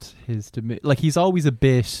just his like he's always a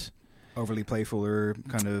bit overly playful or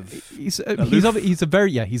kind of he's aloof. He's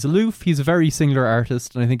a very singular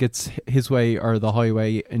artist, and I think it's his way or the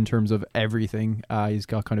highway in terms of everything. He's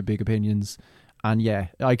got kind of big opinions, and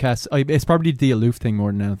I guess it's probably the aloof thing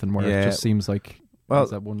more than anything, where it just seems like. Well,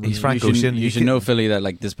 he's Frank Ocean. You should know, Philly, that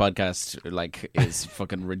like this podcast is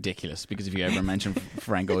fucking ridiculous, because if you ever mention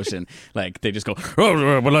Frank Ocean, like they just go,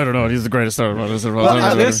 "Oh, well, I don't know, he's the greatest star."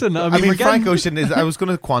 Listen, I mean Frank Ocean is. I was going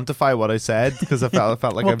to quantify what I said because I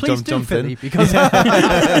felt like I've jumped Philly, in because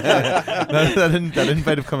that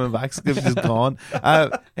invite of coming back is just gone.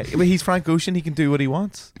 But he's Frank Ocean. He can do what he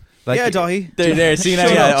wants. Like, Dahi. They're there. See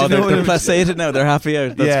now, they're placated now. They're happy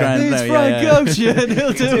out. That's grand he's now. Frank Ocean.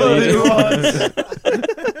 He'll do what he wants.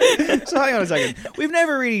 So hang on a second. We've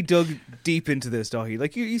never really dug deep into this, Dahi.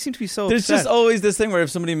 Like you seem to be so. There's upset. just always this thing where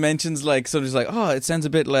if somebody mentions like somebody's like, oh, it sounds a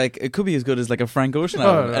bit like it could be as good as like a Frank Ocean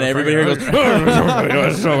album, and everybody here goes,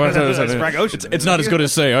 it's Frank Ocean. It's not as good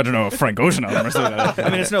as say I don't know a Frank Ocean album or something like that. I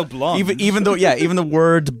mean, it's no blonde. Even the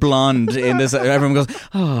word blonde in this, everyone goes,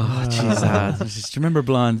 oh, jeez, do you remember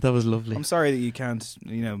blonde? That was lovely. I'm sorry that you can't,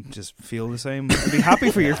 just feel the same. I'd be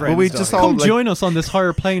happy for your friends. Well, we just come join us on this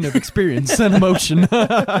higher plane of experience and emotion.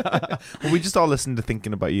 Well, we just all listen to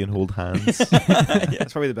Thinking About You and hold hands.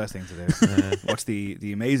 That's probably the best thing to do. Watch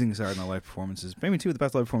the amazing Saturday Night Live performances. Maybe two of the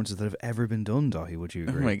best live performances that have ever been done, Dahi. Would you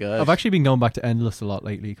agree? Oh my god! I've actually been going back to Endless a lot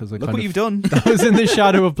lately because look what you've done. I was in the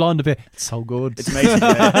shadow of Blonde a bit. It's so good. It's amazing.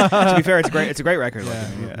 To be fair, it's a great record.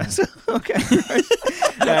 So, okay.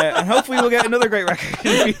 And hopefully we'll get another great record.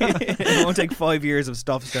 It won't take 5 years of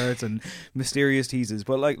stop starts and mysterious teases.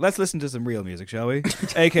 But let's listen to some real music, shall we?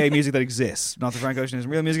 AKA music that exists. Not that Frank Ocean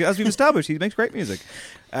isn't real music, as we've established. He makes great music.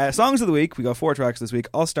 Songs of the week. We got 4 tracks this week.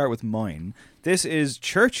 I'll start with mine. This is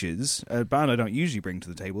Churches, a band I don't usually bring to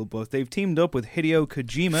the table, but they've teamed up with Hideo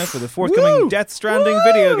Kojima for the forthcoming Death Stranding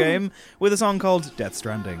video game with a song called Death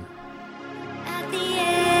Stranding. At the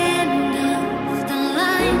end of the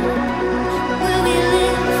line, will we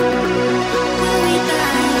live? Will we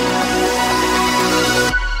die?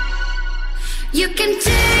 You can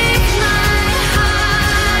take my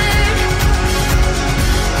heart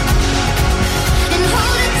and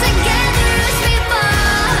hold it together as we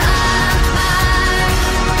fall apart.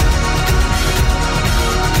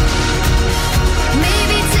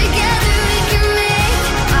 Maybe together we can make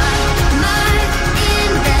our mark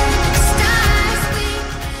in the stars.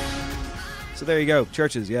 So there you go,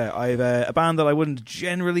 Churches. Yeah, I've a band that I wouldn't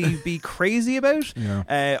generally be crazy about.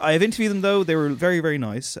 I have interviewed them though; they were very, very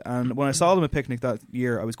nice. And when I saw them at Picnic that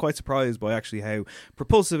year, I was quite surprised by actually how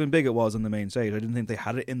propulsive and big it was on the main stage. I didn't think they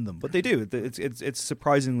had it in them, but they do. It's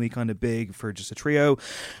surprisingly kind of big for just a trio.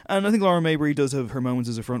 And I think Laura Mabry does have her moments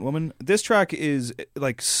as a front woman. This track is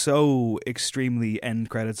like so extremely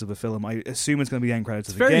end credits of a film. I assume it's going to be end credits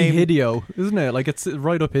of a game. Very Hideo, isn't it? Like it's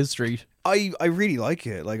right up his street. I really like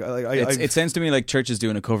it. It sounds to me like Church is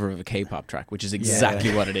doing a cover of a K-pop track, which is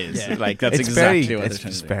exactly what it is. Yeah. Like that's it's exactly very, what it's they're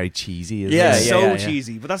trying just to do. very cheesy. Isn't Yeah, it? yeah,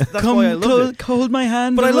 cheesy. But that's why I love it. Hold my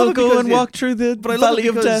hand. But I love it go because and walk through the valley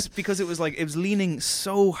of death. because it was leaning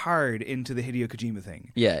so hard into the Hideo Kojima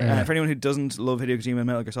thing. Yeah. For anyone who doesn't love Hideo Kojima and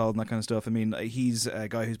Metal Gear Solid and that kind of stuff, I mean, he's a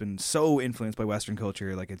guy who's been so influenced by Western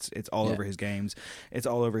culture. Like it's all over his games, it's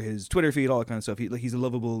all over his Twitter feed, all that kind of stuff. He's a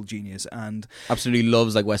lovable genius and absolutely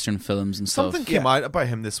loves like Western films and stuff. Something came out about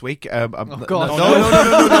him this week. God.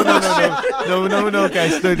 No,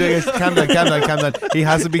 guys, calm down. He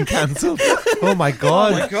hasn't been cancelled. Oh my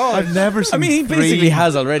god! I've never seen. I mean, he basically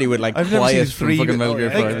has already with like I've never Quiet seen from 3. fucking Metal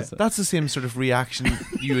Gear Like, 5. that's the same sort of reaction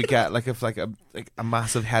you would get, like if like a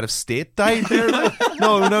massive head of state died. There, like,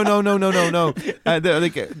 no. They're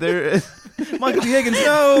Michael D. Higgins,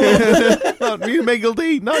 no, not me, Michael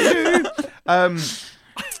D. Not you.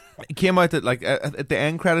 It came out that like at the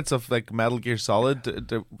end credits of like Metal Gear Solid,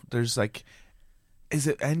 there's like, is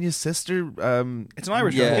it Enya's sister? It's an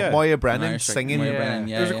Irish Yeah. one, Moya An Brennan Irish track. singing. Moya Brennan,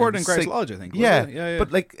 It was recorded in Christ Lodge, I think. Yeah. wasn't it?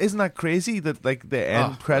 But like, isn't that crazy that like the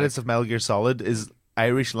end credits of Metal Gear Solid is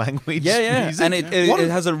Irish language? music? And it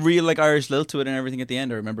has a real like Irish lilt to it and everything at the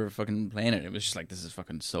end. I remember fucking playing it. It was just like, this is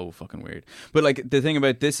fucking so fucking weird. But like the thing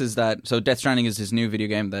about this is that Death Stranding is his new video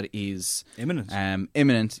game that is imminent. And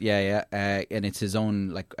it's his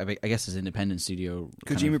own like I guess his independent studio.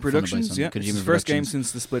 Kojima Productions. Yeah, it's his first game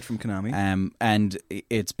since the split from Konami. And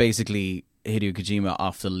it's basically Hideo Kojima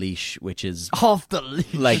off the leash, which is Off the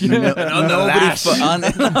leash. like on the lash, on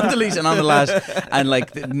the leash and on the lash, and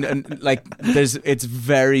it's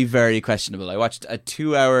very very questionable. I watched a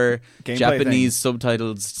 2-hour Gameplay Japanese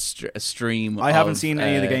subtitled stream. I haven't seen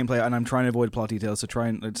any of the gameplay, and I'm trying to avoid plot details. So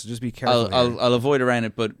let's just be careful. I'll avoid around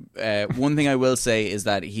it, but one thing I will say is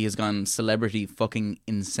that he has gone celebrity fucking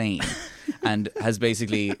insane, and has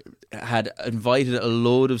basically had invited a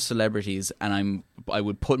load of celebrities, and I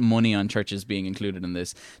would put money on Churches being included in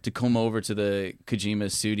this, to come over to the Kojima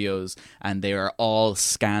studios, and they are all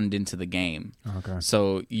scanned into the game. Okay.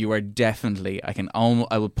 So you are definitely,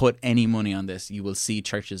 I would put any money on this. You will see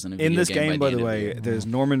Churches in a video in this game. by the way, there's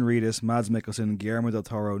Norman Reedus, Mads Mikkelsen, Guillermo del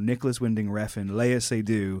Toro, Nicholas Winding Refn, Léa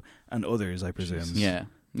Seydoux, and others, I presume.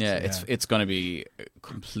 Yeah, it's going to be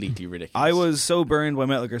completely ridiculous. I was so burned by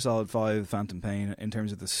Metal Gear Solid 5 Phantom Pain in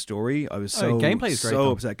terms of the story. I was so gameplay's great,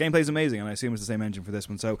 though. upset. Gameplay's amazing, and I assume it's the same engine for this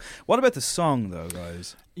one. So what about the song, though,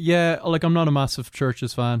 guys? Yeah, like I'm not a massive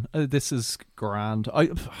Churches fan. This is grand.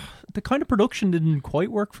 The kind of production didn't quite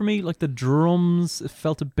work for me. Like the drums, it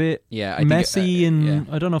felt a bit messy, and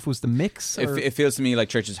I don't know if it was the mix. It feels to me like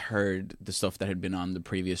Churches heard the stuff that had been on the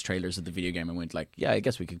previous trailers of the video game and went like, yeah, I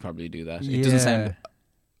guess we could probably do that. It doesn't sound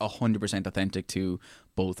 100% authentic to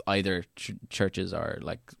both either Churches or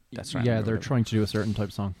like Death Stranding. Yeah, they're trying to do a certain type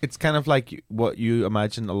of song. It's kind of like what you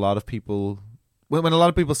imagine a lot of people. When a lot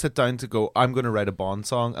of people sit down to go, I'm going to write a Bond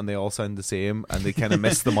song, and they all sound the same, and they kind of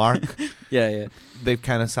miss the mark. Yeah. They've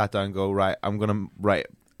kind of sat down and go, right, I'm going to write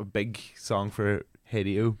a big song for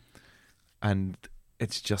Hideo, and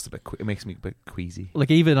it's just a bit. It makes me a bit queasy. Like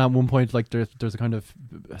even at one point, like there's a kind of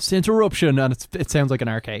interruption, and it sounds like an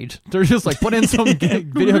arcade. They're just like put in some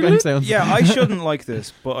video game sounds. Yeah, I shouldn't like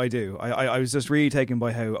this, but I do. I was just really taken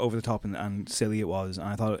by how over the top and silly it was, and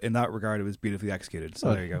I thought in that regard it was beautifully executed.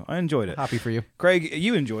 So there you go. I enjoyed it. Happy for you, Craig.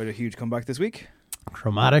 You enjoyed a huge comeback this week.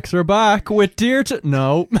 Chromatics are back with Dear to...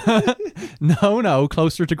 No. No,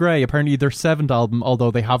 Closer to Grey. Apparently their 7th album,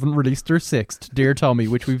 although they haven't released their 6th, Dear Tommy,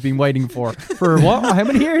 which we've been waiting for what? How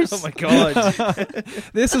many years? Oh my God.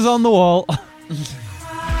 This is on the wall.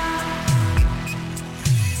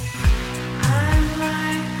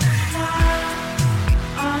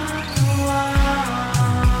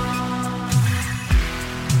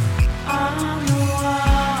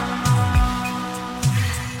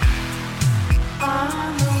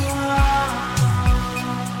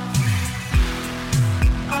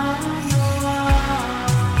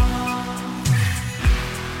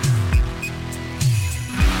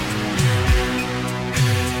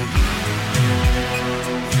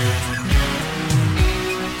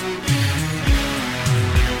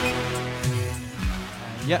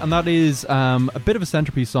 Yeah, and that is a bit of a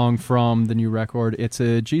centerpiece song from the new record. It's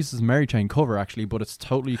a Jesus and Mary Chain cover, actually, but it's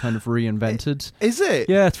totally kind of reinvented. Is it?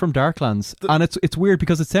 Yeah, it's from Darklands. And it's weird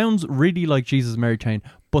because it sounds really like Jesus and Mary Chain,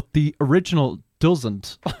 but the original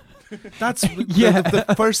doesn't. That's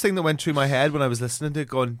the first thing that went through my head when I was listening to it,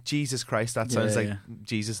 going, Jesus Christ, that sounds like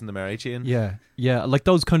Jesus and the Mary Chain. Yeah, like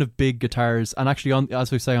those kind of big guitars. And actually,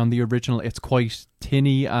 as we say, on the original, it's quite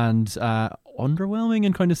tinny and underwhelming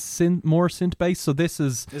and kind of more synth based. So this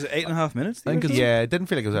is it 8.5 minutes? I think it's, yeah, it didn't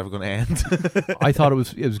feel like it was ever going to end. I thought it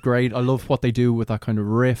was great. I love what they do with that kind of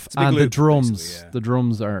riff and the drums. The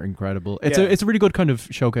drums are incredible. It's a really good kind of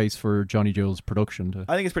showcase for Johnny Jewel's production too.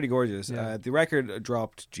 I think it's pretty gorgeous. The record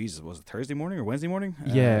dropped, Jesus, was it Thursday morning or Wednesday morning?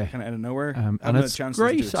 Yeah, kind of out of nowhere. And it's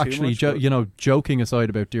great actually. Joking aside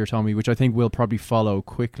about Dear Tommy, which I think will probably follow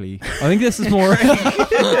quickly. I think this is more.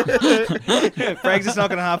 Brexit's not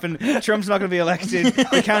going to happen. Trump's not going to be elected.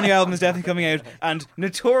 The Kanye album is definitely coming out, and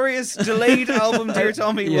notorious delayed album Dear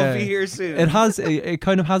Tommy will be here soon. It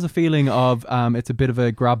kind of has a feeling of it's a bit of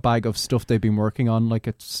a grab bag of stuff they've been working on. Like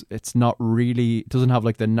it's not really, it doesn't have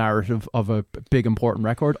like the narrative of a big important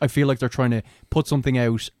record. I feel like they're trying to put something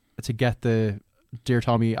out to get the Dear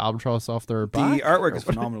Tommy Albatross off their back. The artwork is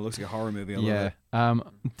phenomenal. It looks like a horror movie. I love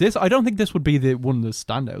it. I don't think this would be one of the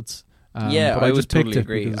standouts. But I would totally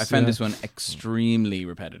agree. Because, I found this one extremely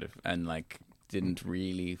repetitive and like didn't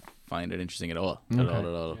really find it interesting at all. At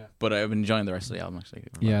all. Yeah. But I've been enjoying the rest of the album actually.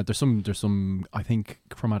 Yeah, there's some I think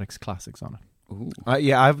Chromatics classics on it. I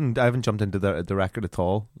haven't jumped into the record at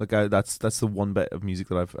all. Like that's the one bit of music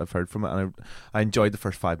that I've heard from it, and I enjoyed the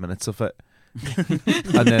first 5 minutes of it.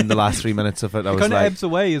 And then the last 3 minutes of it, I was kind like, of ebbs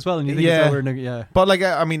away as well, and you think it's over. But like,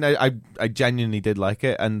 I mean, I genuinely did like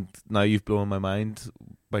it, and now you've blown my mind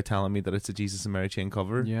by telling me that it's a Jesus and Mary Chain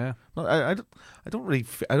cover. Yeah, I don't really,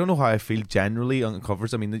 I don't know how I feel generally on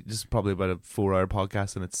covers. I mean, this is probably about a 4-hour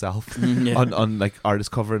podcast in itself on like artists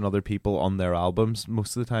covering other people on their albums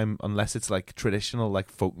most of the time, unless it's like traditional like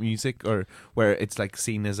folk music or where it's like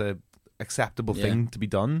seen as a acceptable thing to be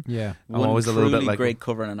done. Yeah, I'm always a little bit like great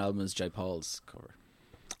cover on an album is Jai Paul's cover.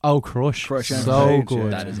 Oh, Crush so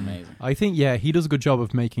good. That is amazing. I think he does a good job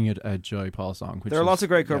of making it a Jai Paul song. There are lots of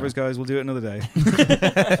great covers, guys. We'll do it another day.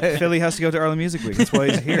 Philly has to go to Ireland Music Week. That's why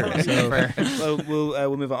he's here. So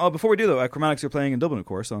we'll move on. Oh, before we do though, Chromatics are playing in Dublin, of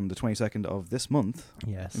course, on the 22nd of this month.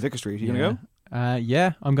 Yes, in Vicar Street. Are you gonna go?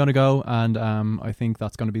 Yeah, I'm going to go, and I think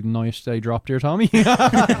that's going to be the night they drop Dear Tommy. I'm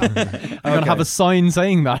going to have a sign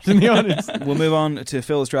saying that, to be honest. We'll move on to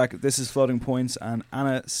Phil's track. This is Floating Points and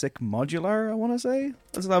Anna Sick Modular, I want to say.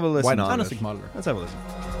 Let's have a listen. Why not? Anna Sick Modular. Let's have a listen.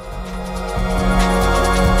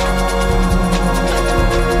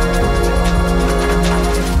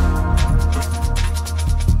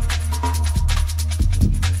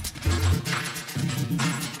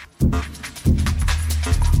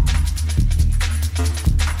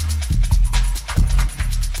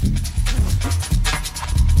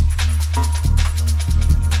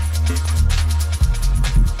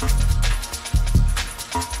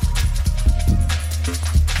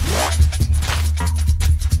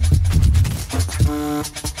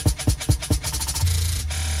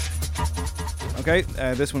 Okay,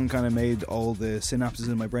 this one kind of made all the synapses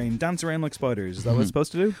in my brain dance around like spiders. Is that what it's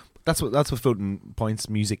supposed to do? That's what Floating Points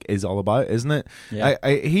music is all about, isn't it? Yeah.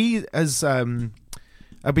 He has. I've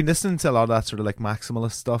been listening to a lot of that sort of like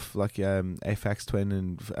maximalist stuff, like Aphex Twin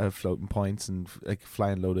and Floating Points and like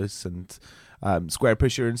Flying Lotus and Square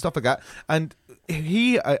Pusher and stuff like that. And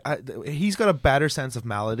he's got a better sense of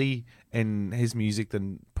melody in his music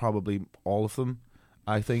than probably all of them,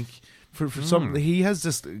 I think. For some, he has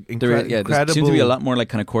just incredible. There seems to be a lot more like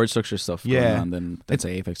kind of chord structure stuff going on than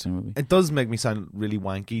say Aphex Twin would be. It does make me sound really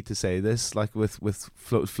wanky to say this, like with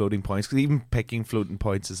Floating Points, because even picking Floating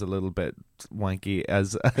Points is a little bit wanky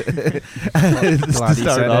as to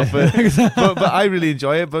start off with. but I really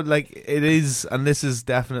enjoy it. But like it is, and this is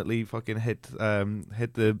definitely fucking hit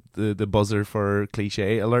the buzzer for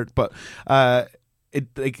cliche alert. But a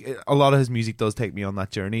lot of his music does take me on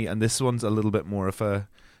that journey, and this one's a little bit more of a.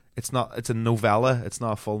 It's a novella. It's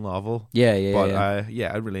not a full novel. Yeah.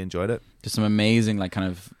 I really enjoyed it. Just some amazing, like, kind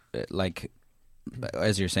of, like,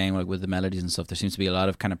 as you're saying, like, with the melodies and stuff, there seems to be a lot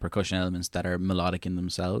of kind of percussion elements that are melodic in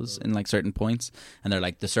themselves in, like, certain points. And they're,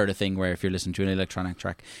 like, the sort of thing where if you're listening to an electronic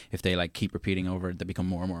track, if they, like, keep repeating over it, they become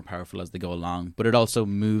more and more powerful as they go along. But it also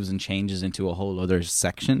moves and changes into a whole other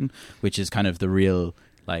section, which is kind of the real,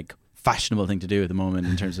 like, fashionable thing to do at the moment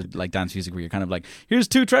in terms of like dance music, where you're kind of like, here's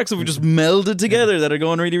two tracks that we just melded together that are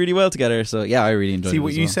going really, really well together. So yeah, I really enjoyed it. See,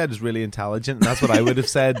 what you said is really intelligent, and that's what I would have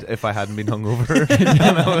said if I hadn't been hungover.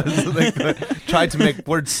 And I was like, tried to make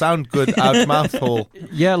words sound good out mouthful.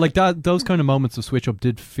 Yeah, like that. Those kind of moments of switch up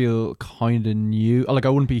did feel kind of new. Like I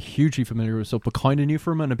wouldn't be hugely familiar with stuff, but kind of new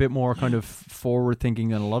for him and a bit more kind of forward thinking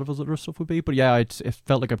than a lot of his other stuff would be. But yeah, it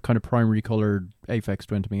felt like a kind of primary colored Aphex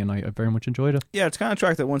Twin to me, and I very much enjoyed it. Yeah, it's kind of a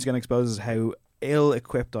track that once again exposes how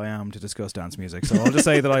ill-equipped I am to discuss dance music. So I'll just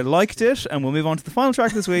say that I liked it, and we'll move on to the final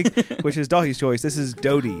track this week, which is Dottie's choice. This is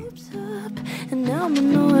Dodie. And now I'm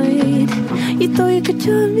annoyed. You thought you could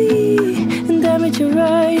join me, and damn it, you're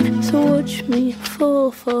right. So watch me fall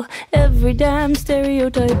for every damn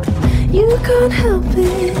stereotype. You can't help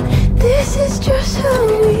it, this is just how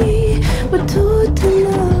we were taught to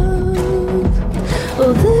love.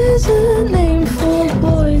 Oh, there's a name for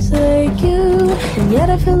boys like you, and yet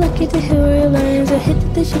I feel lucky to hear your lines. I hit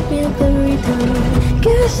that they shake me up every time.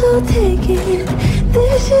 Guess I'll take it,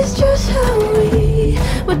 this is just how we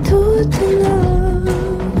were taught to love.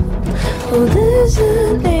 Oh, there's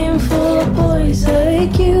a name for boys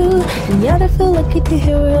like you, and yet I feel lucky to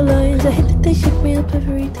hear your lines. I hit that they shake me up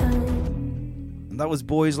every time. That was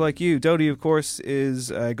Boys Like You. Dodie, of course,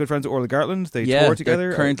 is good friends with Orla Gartland. They Yeah, tour together.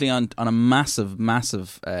 they're currently on a massive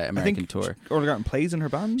American tour. Orla Gartland plays in her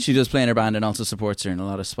band? She does play in her band and also supports her in a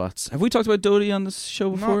lot of spots. Have we talked about Dodie on this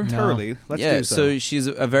show before? Not thoroughly. Let's yeah, do so. she's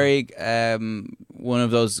a very one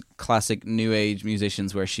of those classic new age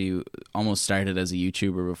musicians where she almost started as a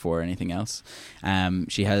YouTuber before anything else.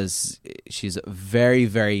 She's a very,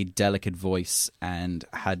 very delicate voice and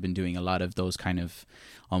had been doing a lot of those kind of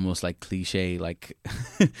almost like cliche, like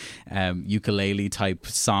ukulele type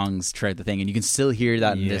songs throughout the thing, and you can still hear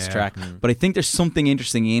that in this track. But I think there's something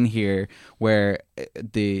interesting in here where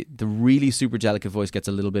the really super delicate voice gets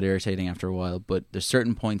a little bit irritating after a while, but there's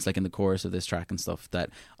certain points like in the chorus of this track and stuff that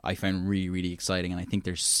I found really, really exciting, and I think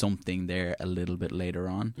there's something there a little bit later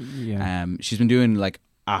on. She's been doing like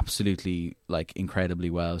absolutely like incredibly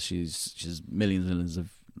well. She's millions and millions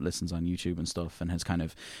of listens on YouTube and stuff, and has kind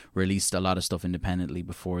of released a lot of stuff independently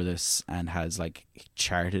before this, and has like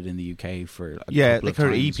charted in the UK for a couple like of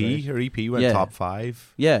her times, EP. right? Her EP went top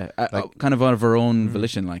 5. Kind of out of her own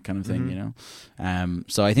volition, like kind of thing, you know.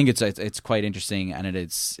 So I think it's quite interesting, and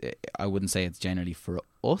I wouldn't say it's generally for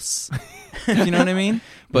us, if you know what I mean,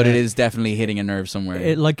 but it is definitely hitting a nerve somewhere.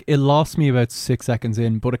 It lost me about 6 seconds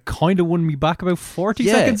in, but it kind of won me back about 40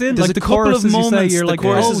 seconds in. There's Like a the couple chorus, of as you say, moments, you're the like,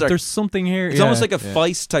 choruses oh, are- there's something here. It's almost like a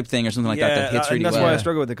Feist type thing or something like that hits really that's well. why I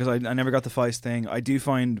struggle with it, because I never got the Feist thing. I do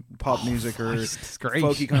find pop music or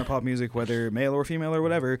folky kind of pop music, whether male or female or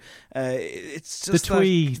whatever, it's just The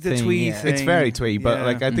twee the thing, twee yeah. thing. It's very twee, but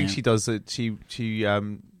like I think Yeah. she does it. She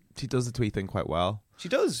does the twee thing quite well. She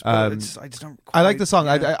does, but I just don't. I like the song.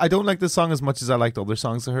 yeah. I don't like the song as much as I liked other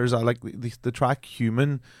songs of hers. I like the track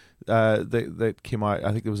 "Human" that came out.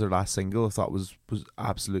 I think it was her last single. I thought was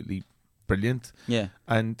absolutely brilliant. Yeah,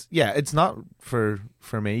 and it's not for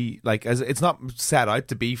me. Like it's not set out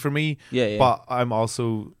to be for me. Yeah. But I'm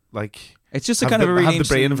also like. It's just a kind of a really have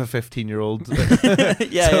the brain of a interesting- 15-year-old.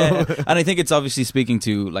 yeah. And I think it's obviously speaking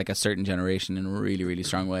to like a certain generation in a really, really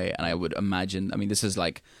strong way. And I would imagine, I mean, this is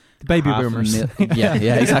like The baby half a boomers. yeah,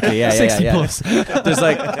 exactly. Yeah, 60 yeah. plus. There's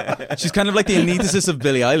like, she's kind of like the antithesis of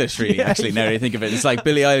Billie Eilish, really. Actually, now that I think of it, it's like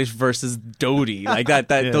Billie Eilish versus Dodie. Like that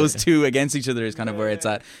those two against each other is kind of where it's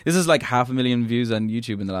at. This is like 500,000 views on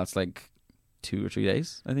YouTube in the last like 2 or 3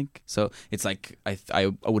 days, I think. So it's like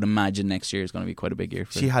I would imagine next year is going to be quite a big year.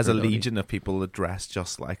 She has for a Dodie. legion of people that dress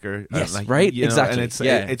just like her. Yes, like, right? you know, Exactly.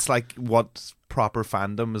 and it's like what proper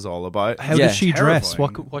fandom is all about. How does she dress?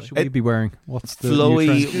 What should we be wearing? What's the flowy,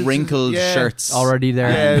 new trend? wrinkled shirts already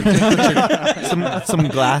there? Yeah, some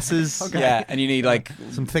glasses. Okay. Yeah, and you need like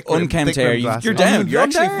some thick unkempt hair. glasses. You're down. You're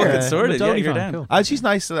actually down. fucking sorted. Yeah, you're down. Cool. She's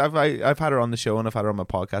nice. I've had her on the show and I've had her on my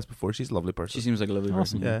podcast before. She's a lovely person. She seems like a lovely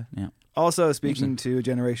person. Yeah. Also, speaking to a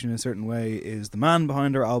generation in a certain way, is the man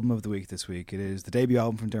behind our album of the week this week. It is the debut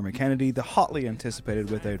album from Dermot Kennedy, the hotly anticipated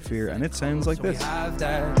Without Fear, and it sounds like this.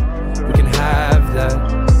 We can have that.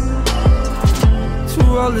 To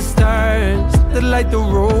all the stars that light the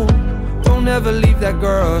road, don't ever leave that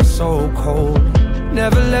girl so cold.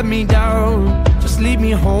 Never let me down, just lead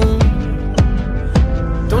me home.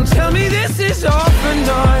 Don't tell me this is all for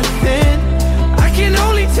nothing. I can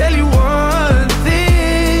only tell you one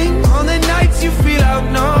thing. On the nights you feel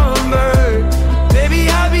outnumbered, baby,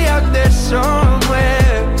 I'll be out there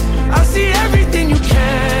somewhere. I'll see everything you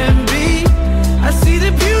can be. I see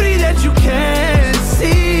the beauty that you can't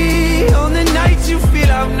see. On the nights you feel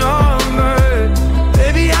outnumbered,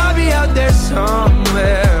 baby, I'll be out there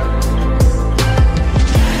somewhere.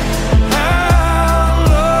 How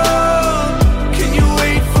long can you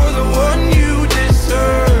wait for the one you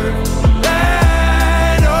deserve?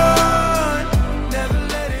 Let on, never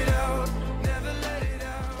let it out, never let it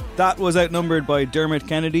out. That was outnumbered by Dermot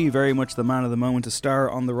Kennedy, very much the man of the moment, a star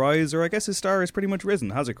on the rise, or I guess his star has pretty much risen,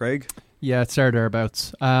 has it, Craig? Yeah, it's there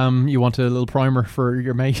thereabouts. You want a little primer for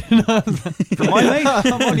your mate? For my mate?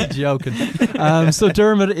 I'm only joking. So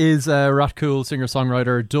Dermot is a rat cool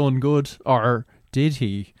singer-songwriter, done good, or did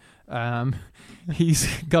he?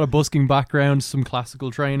 He's got a busking background, some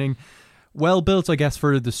classical training. well built, I guess,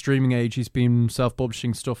 for the streaming age. He's been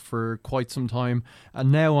self-publishing stuff for quite some time,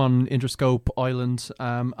 and now on Interscope Island.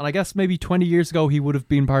 And I guess maybe 20 years ago he would have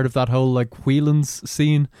been part of that whole like Whelan's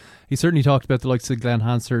scene. He certainly talked about the likes of Glenn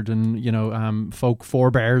Hansard and folk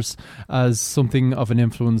forebears as something of an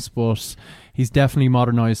influence, but he's definitely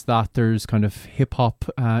modernised that. There's kind of hip hop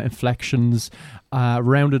inflections,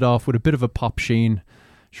 rounded off with a bit of a pop sheen.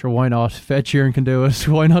 Sure, why not? If Ed Sheeran can do it,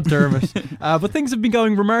 why not Dermot? But things have been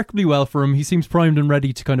going remarkably well for him. He seems primed and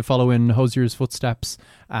ready to kind of follow in Hosier's footsteps.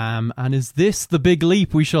 And is this the big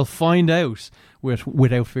leap? We shall find out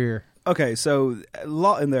without fear. Okay, so a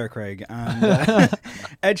lot in there, Craig. And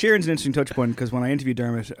Ed Sheeran's an interesting touch point because when I interviewed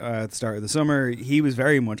Dermot at the start of the summer, he was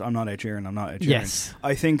very much, I'm not Ed Sheeran, I'm not Ed Sheeran. Yes.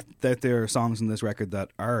 I think that there are songs in this record that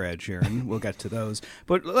are Ed Sheeran. We'll get to those.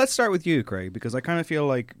 But let's start with you, Craig, because I kind of feel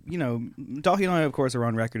like, Daithí and I, of course, are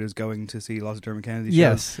on record as going to see lots of Dermot Kennedy shows.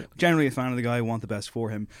 Yes. Generally a fan of the guy, want the best for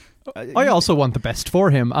him. I also want the best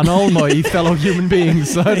for him and all my fellow human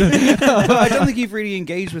beings. But I don't think you've really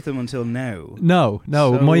engaged with him until now. No.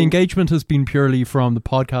 So- My engagement has been purely from the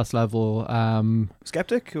podcast level.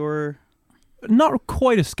 Skeptic or? Not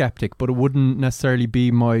quite a skeptic, but it wouldn't necessarily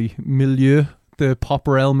be my milieu, the pop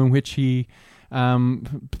realm in which he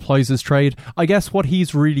plies his trade. I guess what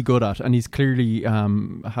he's really good at, and he's clearly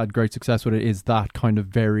had great success with it, is that kind of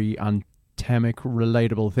very anthemic,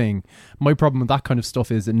 relatable thing. My problem with that kind of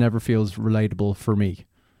stuff is it never feels relatable for me.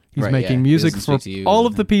 He's Right, making yeah. music It for doesn't speak to you. all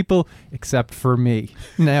of the people except for me.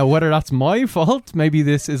 Now, whether that's my fault, maybe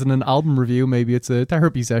this isn't an album review, maybe it's a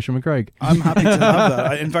therapy session with Craig. I'm happy to have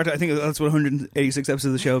that. In fact, I think that's what 186 episodes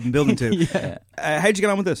of the show have been building to. Yeah. How'd you get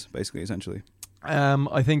on with this, basically, essentially?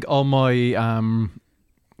 I think all my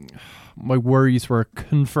my worries were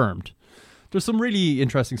confirmed. There's some really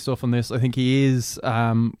interesting stuff on this. I think he is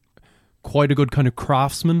quite a good kind of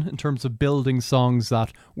craftsman in terms of building songs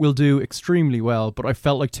that will do extremely well, but I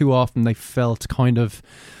felt like too often they felt kind of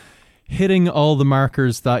hitting all the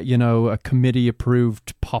markers that, a committee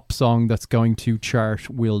approved pop song that's going to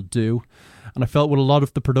chart will do. And I felt with a lot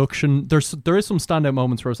of the production, there is some standout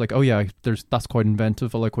moments where I was like, oh yeah, that's quite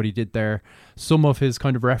inventive. I like what he did there. Some of his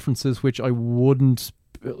kind of references, which I wouldn't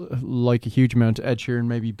like a huge amount, Ed Sheeran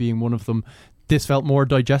maybe being one of them, this felt more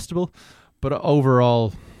digestible. But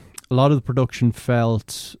overall, a lot of the production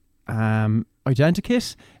felt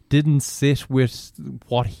identikit, didn't sit with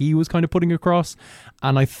what he was kind of putting across.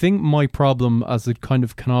 And I think my problem, as it kind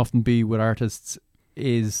of can often be with artists,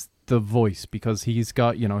 is the voice, because he's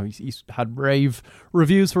got, he's had rave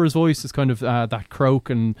reviews for his voice. It's kind of that croak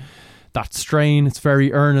and that strain. It's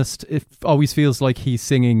very earnest. It always feels like he's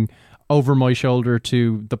singing over my shoulder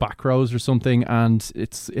to the back rows or something, and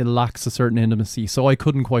it lacks a certain intimacy. So I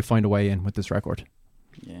couldn't quite find a way in with this record.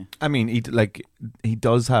 Yeah, I mean, he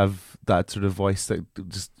does have that sort of voice that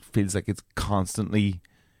just feels like it's constantly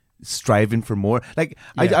striving for more. Like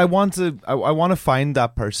Yeah. I want to find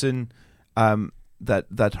that person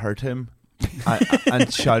that hurt him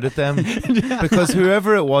and shout at them, because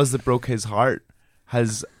whoever it was that broke his heart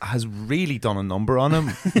has really done a number on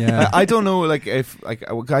him. Yeah. I don't know, if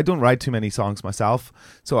I don't write too many songs myself,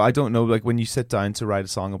 so I don't know, when you sit down to write a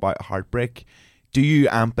song about heartbreak, do you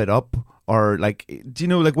amp it up, or do you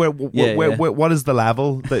know where what is the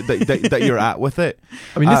level that you're at with it?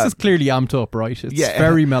 I mean, this is clearly amped up, right? It's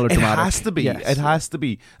very melodramatic. It has to be. Yes. It has to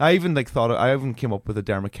be. I even I even came up with a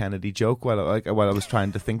Dermot Kennedy joke while I was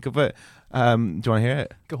trying to think of it. Do you want to hear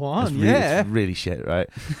it? Go on, It's really shit, right?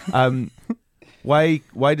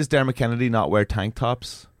 Why does Dermot Kennedy not wear tank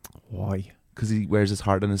tops? Why? Because he wears his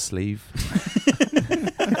heart on his sleeve.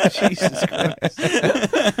 Jesus Christ.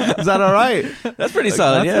 Is that all right? That's pretty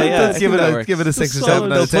solid. Let's give it a 6 or 7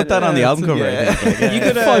 out They'll of 10. put that on the album cover. Yeah. I think. You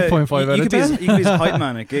could 5.5 out you of could be his- 10. You could be his hype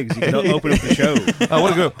man at gigs. You could open up the show. Oh,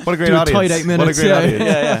 what a great Do a audience! tight 8 minutes, What a great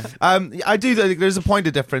yeah. audience! I do think there's a point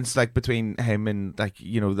of difference, between him and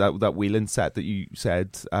that Whelan set that you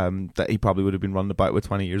said that he probably would have been running about with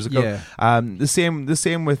 20 years ago. Yeah. The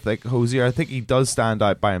same with Hosier. I think he does stand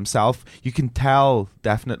out by himself. You can tell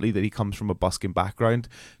definitely that he comes from a busking background,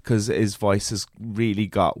 because his voice has really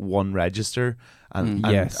got one register. And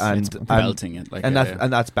It's belting it, and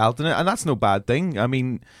that's belting it, and that's no bad thing. I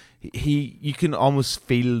mean, you can almost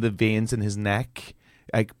feel the veins in his neck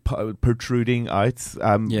protruding out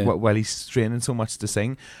while he's straining so much to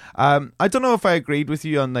sing. I don't know if I agreed with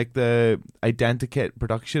you on the identikit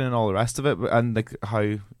production and all the rest of it, and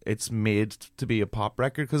how it's made to be a pop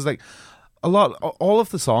record, because all of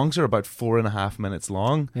the songs are about 4.5 minutes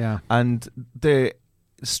long. Yeah. And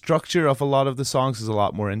structure of a lot of the songs is a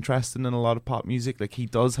lot more interesting than a lot of pop music. Like he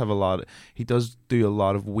does do a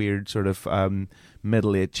lot of weird sort of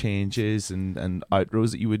middle 8 changes and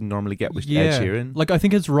outrows that you wouldn't normally get with Ed Sheeran. Like I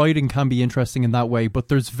think his writing can be interesting in that way, but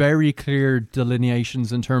there's very clear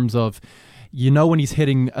delineations in terms of, you know, when he's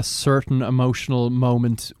hitting a certain emotional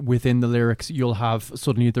moment within the lyrics, you'll have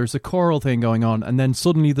suddenly there's a choral thing going on, and then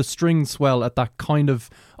suddenly the strings swell at that kind of,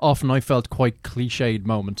 often I felt, quite cliched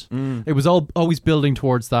moment. It was always building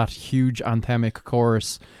towards that huge anthemic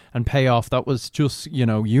chorus and payoff that was just, you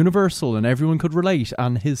know, universal and everyone could relate.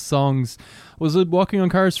 And his songs, was it Walking on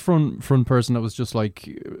Cars front person that was just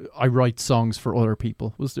like, I write songs for other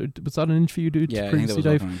people? Was that an interview you did previously,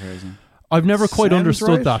 Dave? Walking on Cars, I've never quite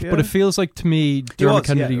understood right, that, but it feels like to me Dermot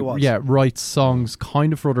Kennedy writes songs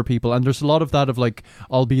kind of for other people, and there's a lot of that of like,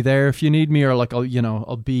 I'll be there if you need me, or like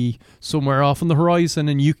I'll be somewhere off on the horizon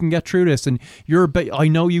and you can get through this, and I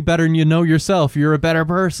know you better than you know yourself, you're a better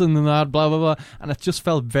person than that, blah blah blah, and it just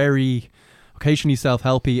felt very occasionally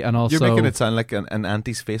self-helpy, and also... You're making it sound like an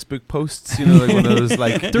Auntie's Facebook posts, you know, like one of those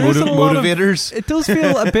like motivators. It does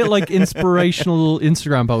feel a bit like inspirational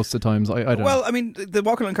Instagram posts at times. I don't know. Well, I mean, the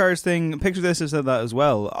Walking on Cars thing, Picture This has said that as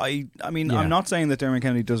well. I mean, I'm not saying that Dermot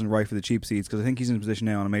Kennedy doesn't write for the cheap seats, because I think he's in a position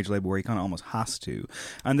now on a major label where he kind of almost has to.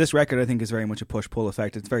 And this record, I think, is very much a push-pull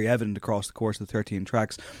effect. It's very evident across the course of the 13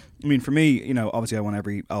 tracks. I mean, for me, you know, obviously I want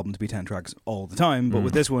every album to be 10 tracks all the time, but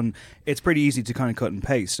with this one, it's pretty easy to kind of cut and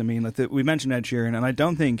paste. I mean, like we mentioned Ed Sheeran, and I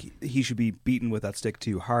don't think he should be beaten with that stick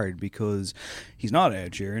too hard, because he's not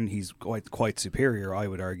Ed Sheeran. He's quite superior, I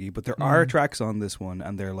would argue. But there are tracks on this one,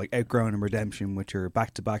 and they're like Outgrown and Redemption, which are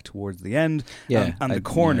back to back towards the end, and The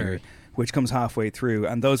Corner, which comes halfway through,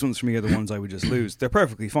 and those ones for me are the ones I would just lose. They're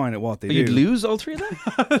perfectly fine at what they do. You'd lose all three of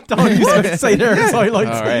them? Don't you say there as highlights.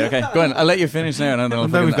 All right, okay. Go on, I'll let you finish now. And I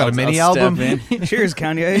don't know if we've got a mini album. Cheers,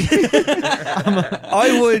 Kanye.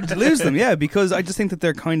 I would lose them, because I just think that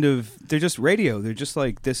they're just radio. They're just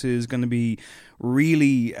like, this is going to be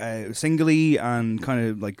really singly and kind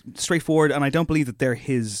of like straightforward, and I don't believe that they're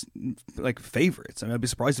his like favorites. I mean, I'd be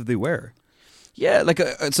surprised if they were. Yeah, like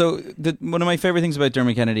one of my favorite things about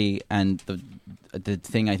Dermot Kennedy, and the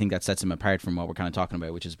thing I think that sets him apart from what we're kind of talking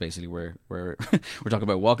about, which is basically we're talking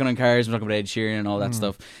about Walking on Cars, we're talking about Ed Sheeran and all that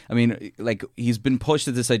stuff. I mean, like, he's been pushed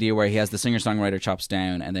to this idea where he has the singer-songwriter chops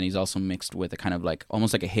down, and then he's also mixed with a kind of like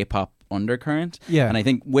almost like a hip-hop undercurrent. Yeah. And I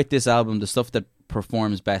think with this album, the stuff that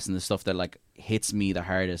performs best and the stuff that like hits me the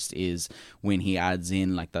hardest is when he adds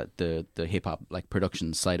in like the hip hop like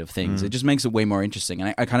production side of things. It just makes it way more interesting.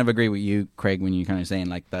 And I kind of agree with you, Craig, when you're kind of saying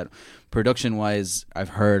like that production wise, I've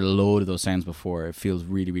heard a load of those sounds before. It feels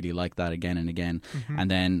really, really like that again and again.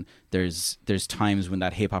 And then there's times when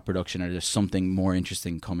that hip hop production, or there's something more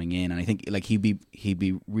interesting coming in. And I think like he'd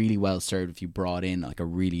be really well served if you brought in like a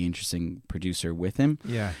really interesting producer with him.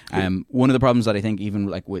 Yeah. One of the problems that I think even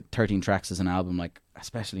like with 13 tracks as an album, like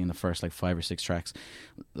especially in the first like 5 or 6 tracks,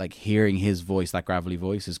 like hearing his voice, that gravelly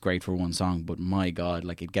voice, is great for one song, but my god,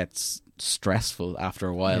 like it gets stressful after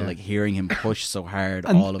a while, like hearing him push so hard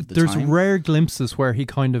and all of the time. There's rare glimpses where he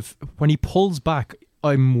kind of, when he pulls back,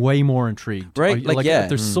 I'm way more intrigued. Right?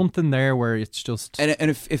 There's something there where it's just... And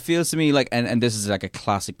it feels to me like, and this is like a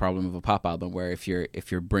classic problem of a pop album, where if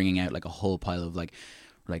you're bringing out like a whole pile of like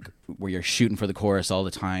where you're shooting for the chorus all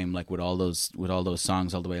the time, like with all those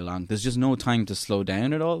songs all the way along, there's just no time to slow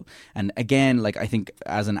down at all. And again, like I think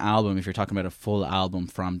as an album, if you're talking about a full album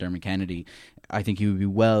from Dermot Kennedy, I think he would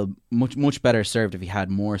be much better served if he had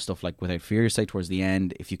more stuff like Without Fear, say towards the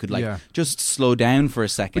end. If you could just slow down for a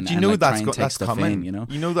second, but you know that's coming. In, you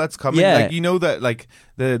know that's coming. Yeah. Like, you know that like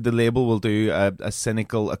the label will do a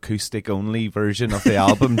cynical acoustic only version of the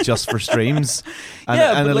album just for streams,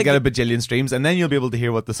 and it'll get a bajillion streams, and then you'll be able to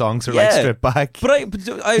hear what the songs are like stripped back. But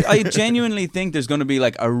I genuinely think there's going to be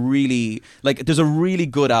like there's a really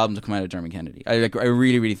good album to come out of Dermot Kennedy. I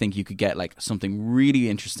really, really think you could get like something really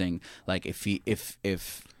interesting, like if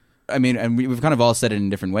I mean, and we've kind of all said it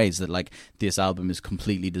in different ways, that like this album is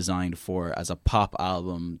completely designed for as a pop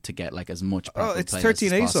album to get like as much. It's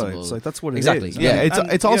 13 A-sides, like that's what it exactly. is. Yeah,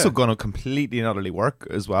 it's also going to completely and utterly work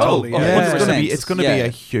as well. It's going to be a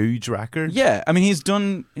huge record. Yeah, I mean, he's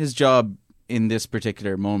done his job in this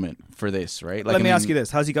particular moment for this, right? Like, Let me ask you this: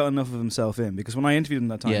 has he got enough of himself in? Because when I interviewed him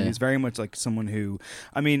that time, he's very much like someone who,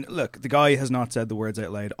 I mean, look, the guy has not said the words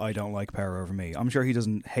out loud, "I don't like Power Over Me." I'm sure he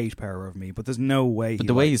doesn't hate Power Over Me, but there's no way. But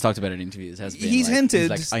the way he's talked about it in interviews has been he's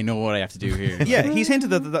hinted. He's like, I know what I have to do here. Yeah, he's hinted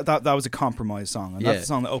that was a compromise song, and that's a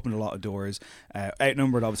song that opened a lot of doors.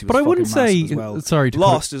 Outnumbered, obviously, was but I wouldn't say as well.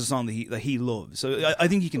 Lost is a song that he loves. So I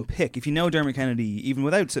think you can pick, if you know Dermot Kennedy, even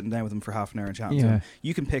without sitting down with him for half an hour and chatting to him,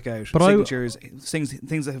 you can pick out signatures answers,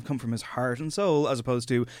 things that have come from his heart and soul, as opposed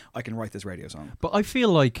to I can write this radio song. But I feel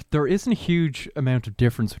like there isn't a huge amount of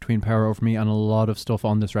difference between Power Over Me and a lot of stuff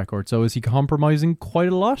on this record. So is he compromising quite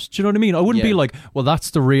a lot? Do you know what I mean? I wouldn't be like, well,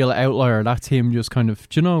 that's the real outlier. That's him just kind of,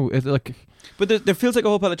 do you know, like... But there feels like a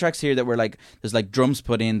whole pile of tracks here that were like, there's like drums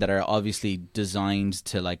put in that are obviously designed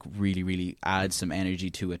to like really, really add some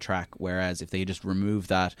energy to a track. Whereas if they just remove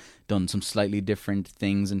that, done some slightly different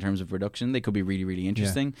things in terms of production, they could be really, really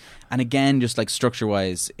interesting. Yeah. And again, just like structure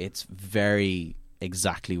wise, it's very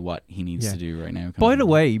exactly what he needs to do right now. By the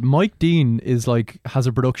way, Mike Dean is like has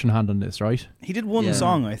a production hand on this, right? He did one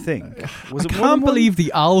song, I think. I can't believe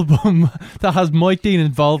the album that has Mike Dean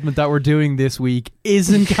involvement that we're doing this week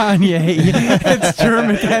isn't Kanye. It's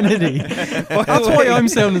Dermot Kennedy. That's why I'm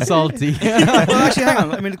sounding salty. Well, actually, hang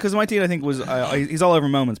on. I mean, because Mike Dean, I think, was he's all over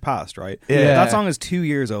Moments Past, right? Yeah. That song is 2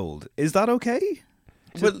 years old. Is that okay?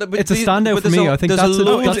 But it's a standout for me. I think that's a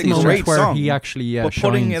moment where song, he actually but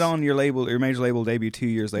putting shines. it on your label, your major label debut 2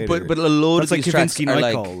 years later. But a load that's of like these tracks Kavinsky are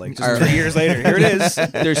Nightcall, like just 3 years later. Here it is.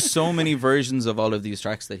 There's so many versions of all of these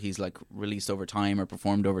tracks that he's like released over time or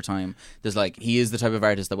performed over time. There's like he is the type of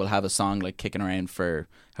artist that will have a song like kicking around for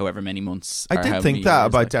however many months. I did think that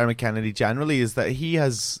about Dermot Kennedy generally, is that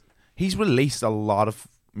he's released a lot of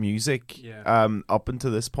music up until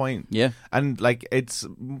this point. Yeah. And like it's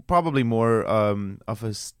probably more of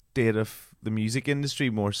a state of the music industry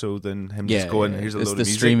more so than him just going, here's a load of music. It's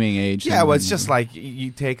the streaming age. Yeah, well, it's just like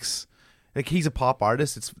he takes, like he's a pop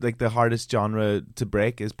artist. It's like the hardest genre to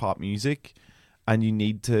break is pop music, and you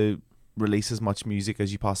need to release as much music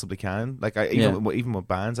as you possibly can. Like even with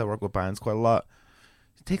bands, I work with bands quite a lot.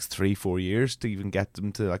 It takes 3-4 years to even get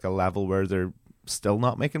them to like a level where they're still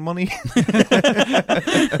not making money.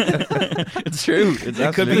 It's true.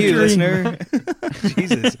 It could be you, listener.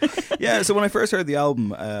 Jesus. Yeah, so when I first heard the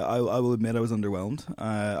album, I will admit I was underwhelmed.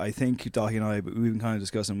 I think Dahi and I, we've been kind of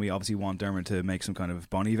discussing, we obviously want Dermot to make some kind of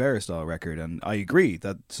Bon Iver style record, and I agree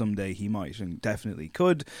that someday he might and definitely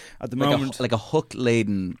could. At the moment, like a hook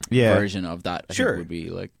laden version of that, I think would be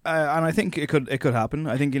like, and I think it could happen.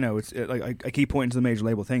 I think like I keep pointing to the major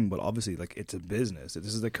label thing, but obviously like it's a business.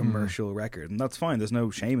 This is a commercial record, and that's fine. There's no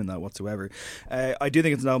shame in that whatsoever. I do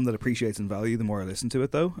think it's an album that appreciates in value the more I listen to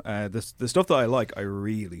it, though. The stuff that I like, I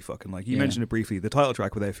really fucking like. You mentioned it briefly. The title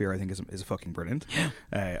track, Without Fear, I think is fucking brilliant.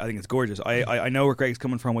 I think it's gorgeous. I know where Craig's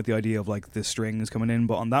coming from with the idea of like the strings coming in,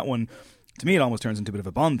 but on that one, to me, it almost turns into a bit of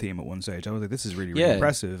a Bond theme at one stage. I was like, this is really, really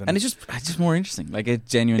impressive. And it's just more interesting. Like, it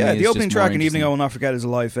genuinely is the opening just track more in Evening I Will Not Forget is a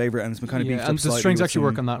live favourite, and it's been kind of beefed up and the slightly strings with actually some-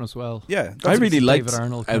 work on that as well. Yeah. I really liked David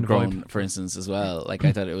Arnold kind of Outgrown, for instance, as well. Like,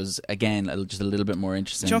 I thought it was, again, just a little bit more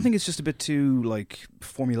interesting. Do you not think it's just a bit too, like,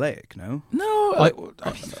 formulaic, no? No.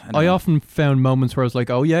 I often found moments where I was like,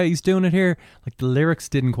 oh yeah, he's doing it here. Like the lyrics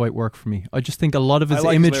didn't quite work for me. I just think a lot of his I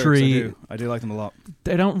like imagery, his lyrics, I do like them a lot.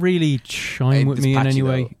 they don't really chime with It's me in patchy, any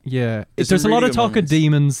way. though. Yeah. It's There's a some lot really of good talk of moments.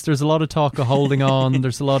 demons. There's a lot of talk of holding on.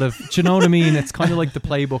 There's a lot of, do you know what I mean? It's kind of like the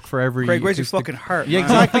playbook for every. Craig, where's your acoustic- fucking heart? Yeah, man?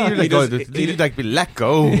 exactly. You're like, you'd like be let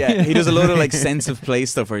go. Yeah, he does a load of like sense of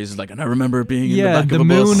place stuff where he's just like, and I remember being in the Yeah, back the of a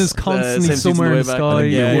bus. moon is constantly same season somewhere in way the back. sky.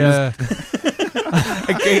 Yeah.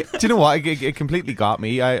 Do you know what? It completely got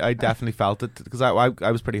me. I definitely felt it because I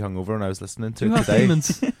was pretty hungover when I was listening to You it have today.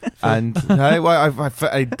 demons. And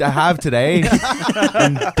I have today.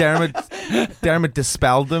 And Dermot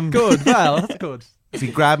dispelled them. Good. Well, that's good. He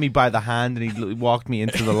grabbed me by the hand and he walked me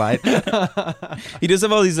into the light. He does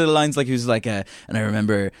have all these little lines like he was like, and I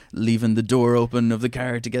remember leaving the door open of the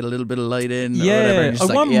car to get a little bit of light in. Yeah, or whatever. And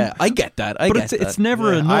just I get that. But it's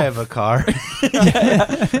never enough. I have a car.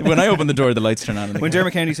 When I open the door, the lights turn on. In the When car.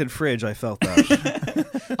 Dermot Kennedy said fridge, I felt that.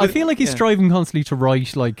 I feel like he's striving constantly to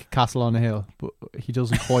write like Castle on a Hill, but he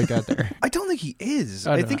doesn't quite get there. I don't think he is.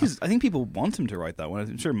 I I don't think know. I think people want him to write that one.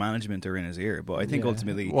 I'm sure management are in his ear, but I think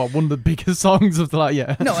ultimately, Well, one of the biggest songs of the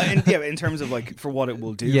no, in terms of like for what it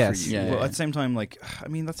will do Yes. for you. Yeah, But yeah. at the same time, like, I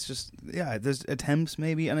mean, that's just there's attempts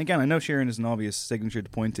maybe, and again, I know Sheeran is an obvious signature to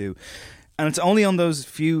point to. And it's only on those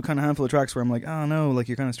few kind of handful of tracks where I'm like, oh no, like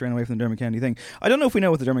you're kind of straying away from the Dermot Kennedy thing. I don't know if we know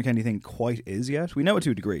what the Dermot Kennedy thing quite is yet. We know it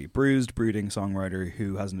to a degree. Bruised, brooding songwriter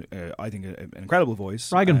who has, I think, an incredible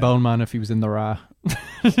voice. Rag and Bone Man if he was in the Ra.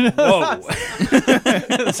 Whoa.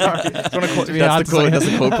 Sorry. That's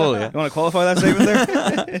the quote pull, yeah. You want to qualify that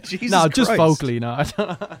statement there? Jesus No, just Christ. vocally, no.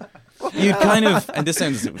 You'd kind of, and this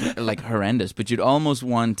sounds like horrendous, but you'd almost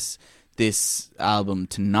want this album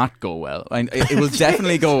to not go well. It will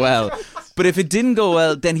definitely go well. But if it didn't go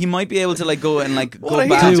well, then he might be able to like go and like go What a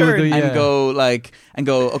back turn. and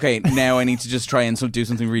go okay, now I need to just try and do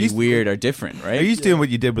something really weird or different, right? Are you doing what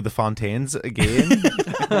you did with the Fontaines again?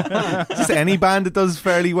 Just any band that does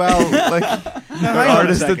fairly well. Like,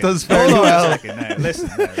 artist that does very Hold on well. a second now. Listen,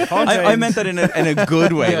 I meant that in a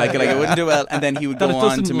good way. Like it wouldn't do well, and then he would That go it on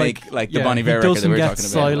doesn't, to make the Bonnie he Bear record that doesn't we were get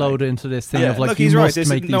talking about. siloed into this thing Yeah, of like look, you he's must right. This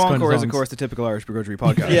make No these kind Encore of is, of songs. course, the typical Irish begrudgery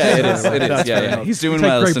podcast. Yeah, it is. It is. That's Yeah, fair yeah. enough. He's doing Take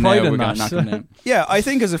well, great so pride now in we're going to that. knock him down. Yeah, I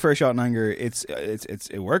think as a first shot in anger,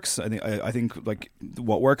 it works. I think like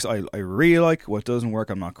what works, I really like. What doesn't work,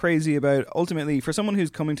 I'm not crazy about. Ultimately, for someone who's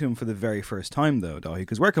coming to him for the very first time, though, Dahi,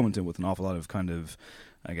 because we're coming to him with an awful lot of kind of,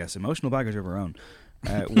 I guess, emotional baggage of our own.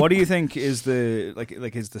 What do you think is the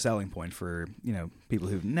is the selling point for people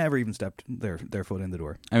who've never even stepped their foot in the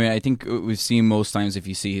door? I mean, I think we've seen most times if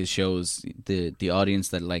you see his shows, the audience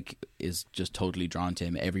that like is just totally drawn to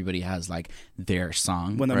him. Everybody has like their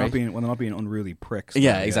song When they're right? not being unruly pricks.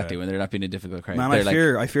 Yeah, exactly. When they're not being a difficult crowd. Man,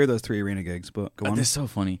 They're I fear those 3 arena gigs. But go on. They're so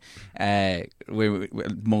funny.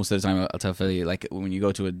 Most of the time, I'll tell Philly, like when you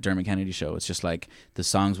go to a Dermot Kennedy show, it's just like the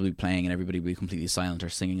songs will be playing and everybody will be completely silent or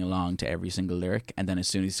singing along to every single lyric, and then as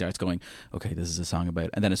soon as he starts going, okay, this is a song about,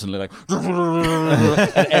 and then it's suddenly like,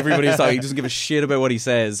 and everybody's talking. He doesn't give a shit about what he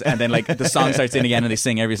says, and then like the song starts in again and they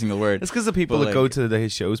sing every single word. It's because the people But, that go to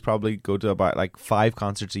his shows probably go to about like 5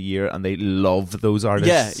 concerts a year, and they love those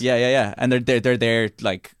artists. Yeah. And they're there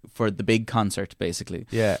like for the big concert, basically.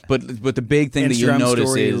 Yeah. But the big thing that you Instagram notice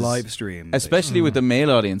story, is live stream, especially with the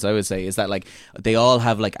male audience, I would say, is that like they all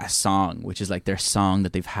have like a song, which is like their song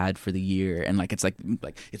that they've had for the year, and like it's like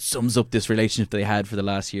it sums up this relationship they had for the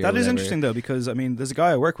last year. That is whatever. interesting though, because I mean, there's a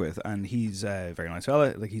guy I work with, and he's a very nice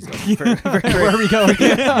fella. Like he's very, Where are we going?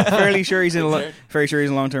 fairly sure he's in a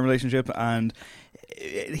long-term relationship, and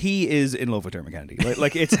he is in love with Dermot Kennedy.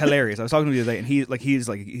 Like it's hilarious. I was talking to him the other day, and he's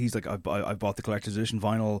like I bought the collector's edition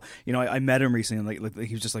vinyl. I met him recently, and like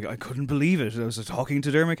he was just like, I couldn't believe it. I was just talking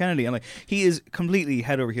to Dermot Kennedy, and like he is completely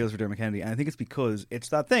head over heels for Dermot Kennedy, and I think it's because it's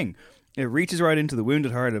that thing. It reaches right into the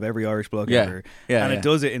wounded heart of every Irish bloke ever, and it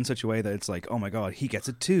does it in such a way that it's like, oh my god, he gets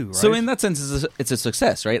it too. Right? So in that sense, it's a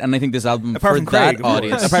success, right? And I think this album, Apart for from Craig, that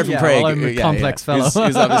audience, apart from Yeah, Craig, well, I'm a complex fellow. who's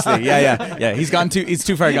obviously, he's gone too, he's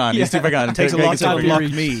too far gone. He's too far gone. It takes a lot to unlock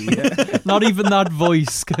me. Not even that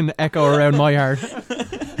voice can echo around my heart.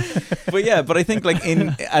 But I think like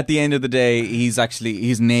at the end of the day,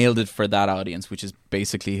 he's nailed it for that audience, which is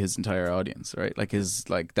basically his entire audience, right? Like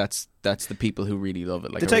that's the people who really love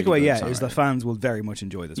it. Like The takeaway, is that fans will very much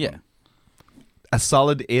enjoy this one. A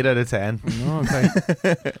solid 8 out of 10. Okay.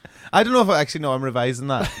 I don't know if I'm revising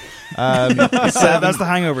that. That's the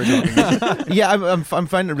hangover talking. Yeah, I'm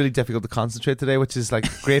finding it really difficult to concentrate today, which is like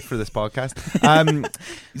great for this podcast.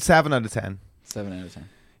 7 out of 10. 7 out of 10.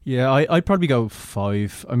 Yeah, I'd probably go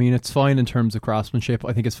 5. I mean, it's fine in terms of craftsmanship.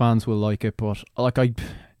 I think his fans will like it, but like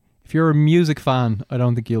if you're a music fan, I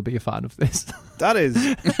don't think you'll be a fan of this. That is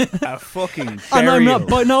a fucking And burial. I'm not,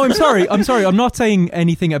 but no, I'm sorry. I'm not saying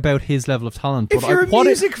anything about his level of talent. If But you're a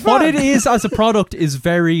music fan. what it is as a product is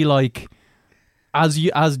very like, as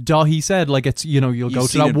Dahi said, like it's you'll You've go to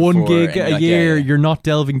seen that it one before gig and you're a like, year. yeah. You're not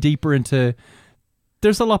delving deeper into.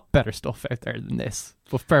 There's a lot better stuff out there than this.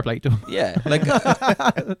 But fair play to him. Yeah, like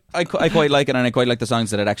I quite like it, and I quite like the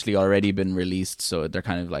songs that had actually already been released. So they're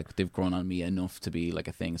kind of like they've grown on me enough to be like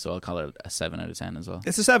a thing. So I'll call it a 7 out of 10 as well.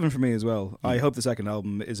 It's a 7 for me as well. I hope the second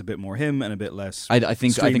album is a bit more him and a bit less. I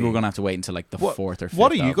think streamy. we're gonna have to wait until like the 4th or 5th.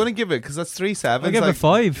 What are you album. going to give it? Because that's 3 7s. I give it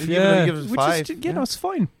 5. Yeah, give it which 5. is it's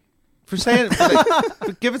fine. For saying,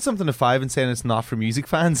 for give it something a 5 and saying it's not for music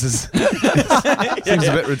fans seems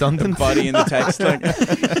a bit redundant. Body in the text, like.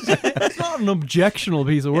 It's not an objectional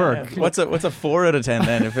piece of work. What's a 4 out of 10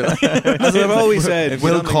 then? If As I've always said, It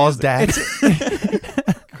will cause death.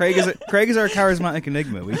 Craig is our charismatic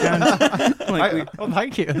enigma. We can't. Oh,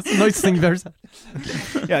 thank you. That's the nicest thing you've ever said.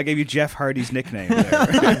 Yeah, I gave you Jeff Hardy's nickname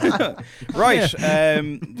there. Right.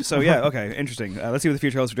 So yeah, okay, interesting. Let's see what the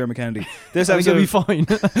future holds for Dermot Kennedy. This I think episode he'll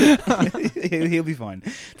be fine. he'll be fine.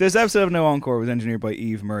 This episode of No Encore was engineered by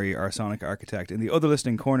Eve Murray, our sonic architect. In the other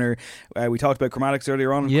listening corner, we talked about Chromatics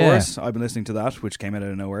earlier on, of course. I've been listening to that, which came out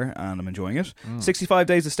of nowhere, and I'm enjoying it. 65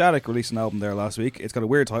 Days of Static released an album there last week. It's got a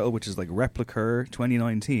weird title, which is like Replicur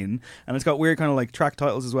 2019, and it's got weird kind of like track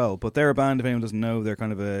titles as well. But they're a band, if anyone doesn't know, they're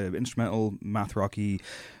kind of a instrumental, math rocky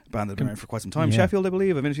band that's been around for quite some time. Yeah. Sheffield, I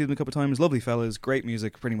believe. I've interviewed them a couple of times. Lovely fellas, great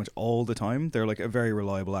music pretty much all the time. They're like a very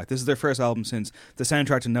reliable act. This is their first album since the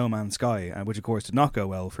soundtrack to No Man's Sky, which of course did not go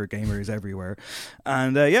well for gamers everywhere.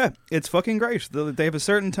 And yeah, it's fucking great. They have a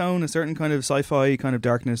certain tone, a certain kind of sci-fi kind of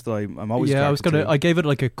darkness that I'm always attracted to. I gave it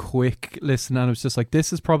like a quick listen, and it was just like,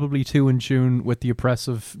 this is probably too in tune with the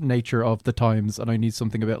oppressive nature of the times, and I need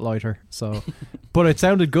something a bit lighter. So, but it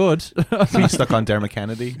sounded good. So you stuck on Dermot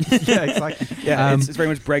Kennedy. Yeah, exactly. Yeah, it's very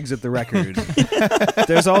much Brexit the record.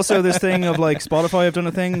 There's also this thing of like Spotify have done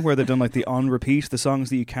a thing where they've done like the on repeat, the songs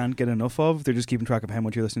that you can't get enough of. They're just keeping track of how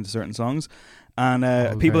much you're listening to certain songs. And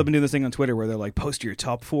people have been doing this thing on Twitter where they're like, post your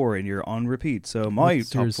top 4 in your on repeat. So my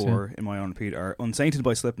top 4 in my on repeat are Unsainted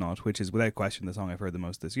by Slipknot, which is without question the song I've heard the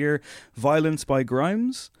most this year, Violence by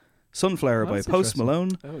Grimes, Sunflower by Post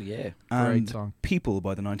Malone. Oh yeah, and great song. People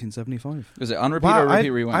by the 1975. Is it on repeat or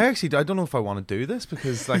repeat rewind? I don't know if I want to do this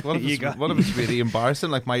because like what if it's really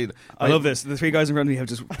embarrassing? Like I love this. The 3 guys in front of me have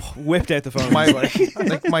just whipped out the phone. My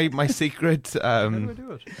secret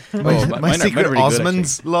my secret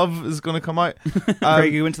Osmonds love is going to come out.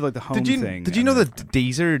 Craig, you went to like the home thing. Did you know that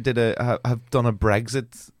Deezer have done a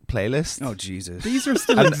Brexit playlist? Oh Jesus! Deezer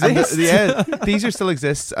still exists. Deezer still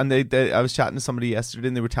exists, and they I was chatting to somebody yesterday,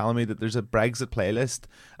 and they were telling me that there's a Brexit playlist,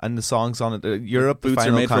 and the songs on it, Europe, Boots the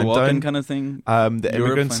Final are made Countdown, for walking kind of thing. The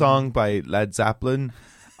Immigrant Song by Led Zeppelin.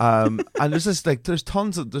 And there's just like there's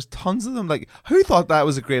tons of them. Like, who thought that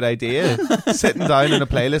was a great idea? Sitting down in a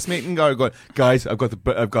playlist meeting, going, guys, I've got the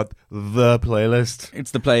playlist. It's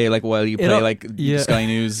the play like while you play Sky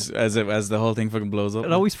News as the whole thing fucking blows up.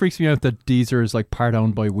 It always freaks me out that Deezer is like part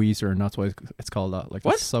owned by Weezer, and that's why it's called that. Like,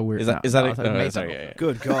 what? It's so weird. Is that sorry?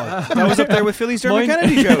 Good God, that was up there with Philly's Dermot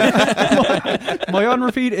Kennedy joke. My on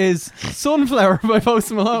repeat is Sunflower by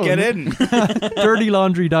Post Malone. Get in. Dirty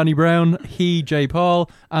Laundry, Danny Brown, J. Paul,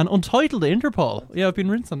 and Untitled, Interpol. Yeah, I've been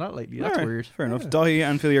rinsing that lately. That's weird. Fair enough. Dahi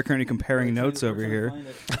and Philly are currently comparing notes over here.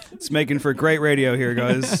 It's making for great radio here,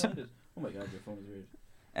 guys. Oh my God, your phone is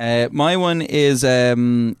weird. My one is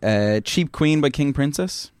Cheap Queen by King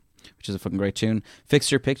Princess, which is a fucking great tune.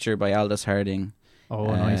 Fix Your Picture by Aldous Harding. Oh,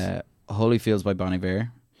 nice. Holyfields by Bon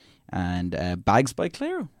Iver. And Bags by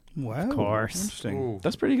Clairo. Wow. Of course. Interesting. Ooh.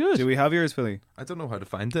 That's pretty good. Do we have yours, Philly? I don't know how to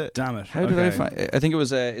find it. Damn it. How did I find it? I think it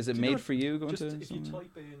was, is it Made For You? Going Just to if you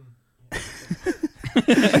type in...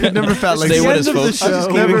 I've never felt like Stay with us, folks.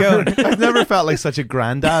 I've never felt like such a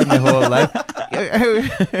granddad in my whole life.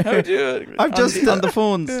 How do you I've just on the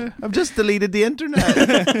phones. I've just deleted the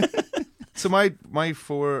internet. So my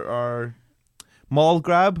 4 are Mall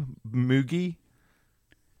Grab, Moogie.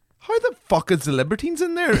 How the fuck is the Libertines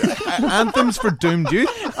in there? Anthems for Doomed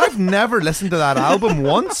Youth. I've never listened to that album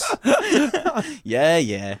once.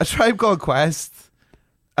 Yeah. A Tribe Called Quest.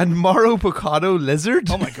 And Moro Picado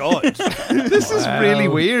Lizard. Oh my God. This is really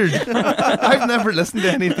weird. I've never listened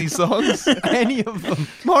to any of these songs. Any of them.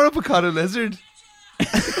 Moro Picado Lizard.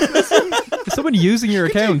 Is someone using your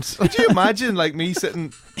account? Could you imagine like me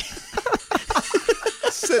sitting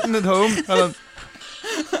at home and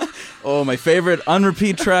Oh, my favourite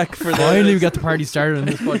on-repeat track for Finally we got the party started on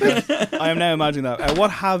this podcast. I am now imagining that. What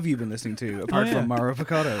have you been listening to apart from Mara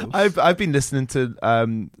Picado? I've been listening to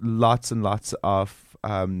lots and lots of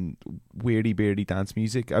weirdy beardy dance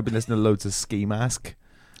music. I've been listening to loads of Ski Mask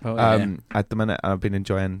at the minute, and I've been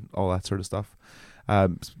enjoying all that sort of stuff.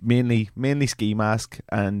 Mainly Ski Mask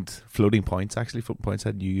and Floating Points. Actually, Floating Points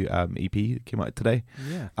had a new EP that came out today.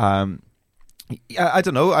 Yeah. I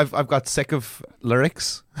don't know. I've got sick of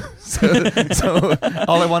lyrics, so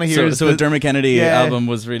all I want to hear is a Dermot Kennedy album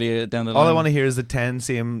was really down the line. All I want to hear is the 10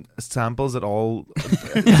 same samples that all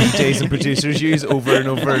DJs and producers use over and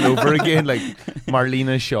over and over again, like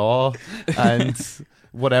Marlena Shaw and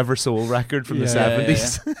whatever soul record from the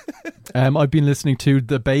 70s. I've been listening to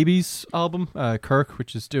the Babies album, Kirk,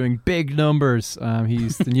 which is doing big numbers.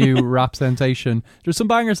 He's the new rap sensation. There's some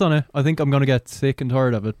bangers on it. I think I'm going to get sick and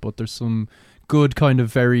tired of it, but there's some good kind of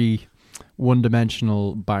very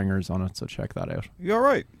one-dimensional bangers on it, so check that out. You all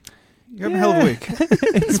right? You're having a hell of a week.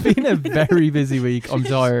 It's been a very busy week. I'm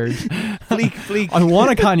tired. Fleek. I want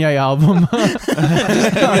a Kanye album.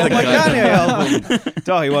 Kanye album.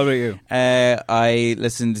 Dahi, what about you? I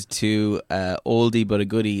listened to oldie but a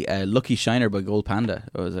goodie, Lucky Shiner by Gold Panda.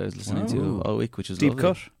 I was listening to all week, which was deep lovely.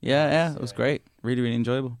 cut. Yeah, it was great. Really, really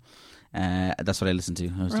enjoyable. That's what I listened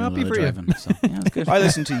to. I was doing a Happy lot of for you. driving. So, yeah, it was good. I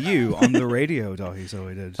listened to you on the radio, Dahi, so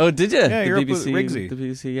I did. Oh, did you? Yeah, the you're BBC, up with Riggsy. The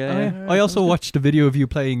BBC, I also watched a video of you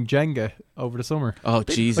playing Jenga over the summer. Oh,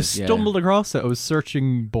 Jesus. I stumbled across it. I was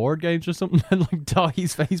searching board games or something, and like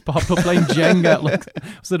Dahi's face popped up playing Jenga. Like,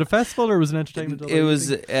 was it a festival or was it an entertainment? It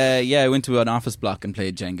was, I went to an office block and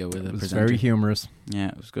played Jenga with a It was presenter. very humorous. Yeah,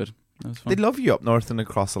 it was good. That was fun. They love you up north and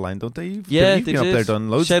across the line, don't they? You've Yeah, been they up did. there done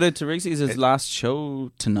loads. Shout out to Riggsy. It's his last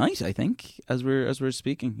show tonight, I think, as we're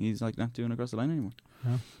speaking. He's like not doing Across the Line anymore.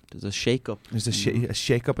 Yeah. There's a shake-up. There's a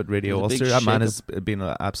shake-up at Radio There's a big Ulster. That man shake-up. has been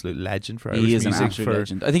an absolute legend for Irish He is an music absolute for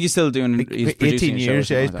legend. I think he's still doing. like He's 18 years.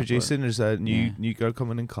 Yeah, he's like producing. There's a new girl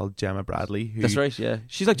coming in called Gemma Bradley. Who That's right. Yeah,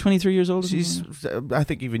 she's like 23 years old. She's, I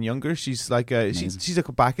think, even younger. She's like she's a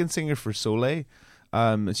backing singer for Soleil.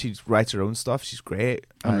 She writes her own stuff. She's great.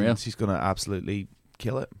 Unreal. She's gonna absolutely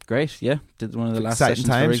kill it. Great, yeah. Did one of the last Exciting sessions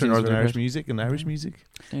times for Riggins, Northern really Irish good. music and Irish music.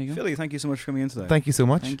 There you go. Philly, thank you so much for coming in today. Thank you so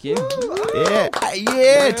much. Thank you.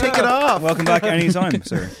 Yeah, take it off. Welcome back anytime,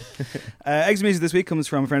 sir. Exit music this week comes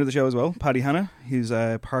from a friend of the show as well, Paddy Hanna. He's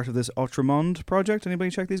part of this Ultramond project.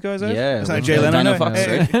 Anybody check these guys out? Yeah, It's not with Jay Leno. Daniel no? Fox,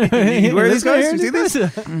 Where are these guys? You see Yes.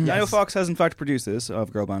 this? Daniel Fox has in fact produced this,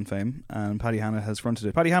 of girl band fame, and Paddy Hanna has fronted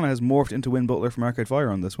it. Paddy Hanna has morphed into Win Butler from Arcade Fire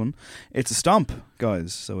on this one. It's a stomp,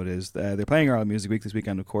 guys. So it is. They're playing Ireland Music Week this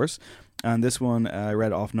weekend, of course. And this one, I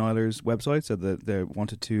read off Nyler's website, said that they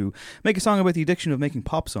wanted to make a song about the addiction of making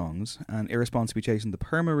pop songs and irresponsibly chasing the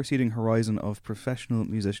perma-receding horizon of professional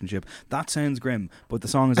musicianship. That sounds grim, but the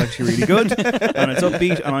song is actually really good, and it's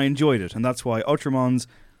upbeat, and I enjoyed it. And that's why Ultramond's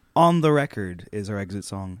On the Record is our exit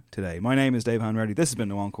song today. My name is Dave Hanratty. This has been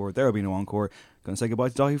No Encore. There will be No Encore. Going to say goodbye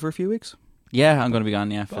to Dahi for a few weeks. Yeah, I'm going to be gone,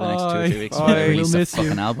 for the next 2 or 3 weeks. Bye. We're gonna release We'll a miss you.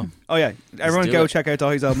 fucking album. Oh yeah, everyone do go it. check out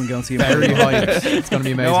Dahi's album and go and see him. Very hyped. It's going to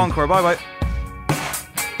be amazing. No Encore. Bye bye.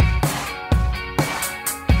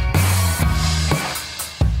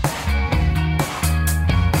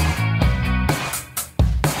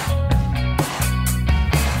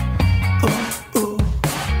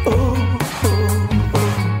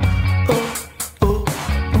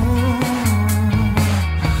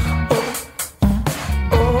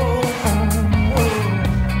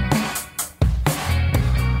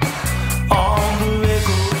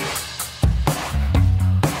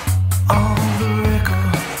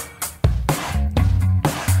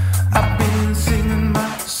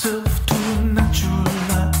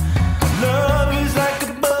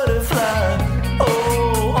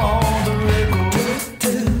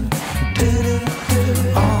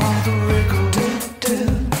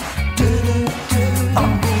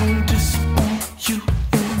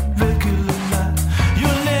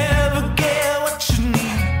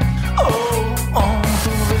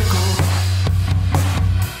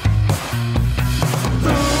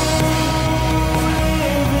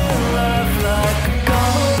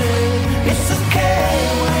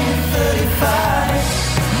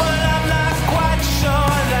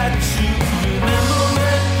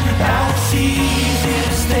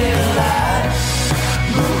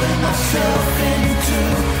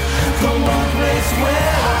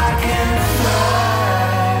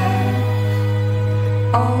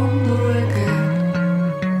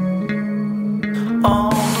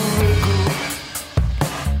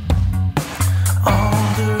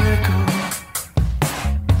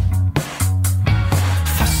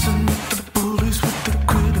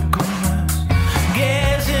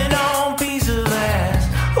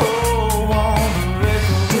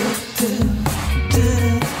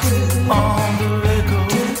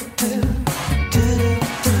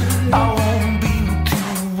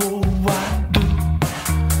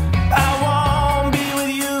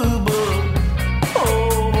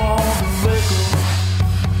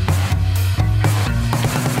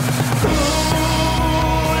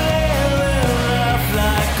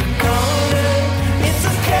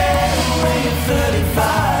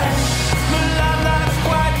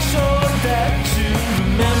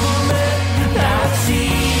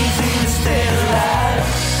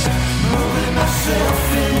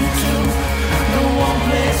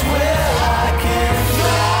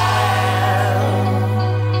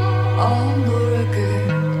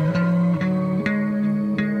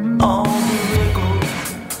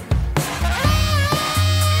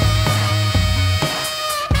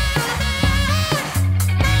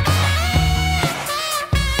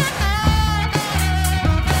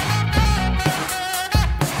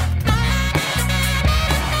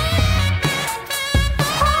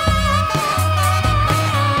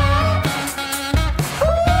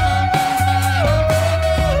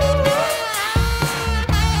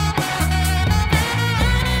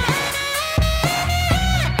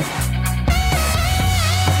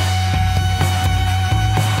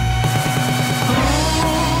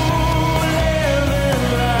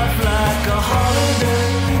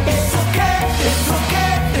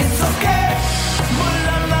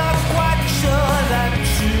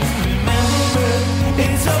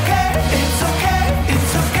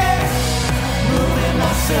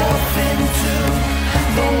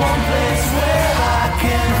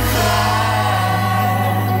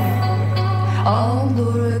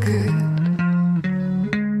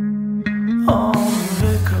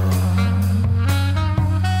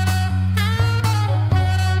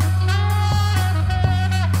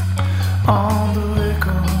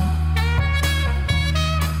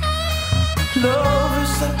 Love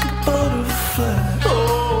is like a butterfly.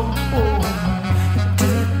 Oh, oh.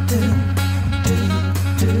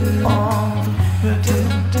 On the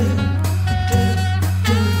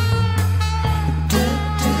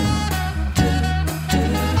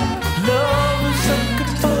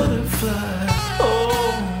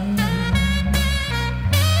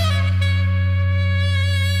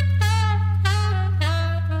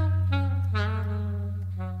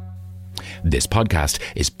This podcast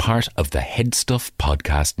is part of the Headstuff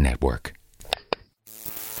Podcast Network.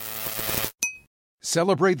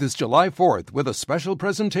 Celebrate this July 4th with a special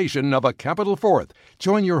presentation of A Capital Fourth.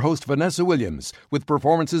 Join your host Vanessa Williams with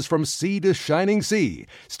performances from Sea to Shining Sea,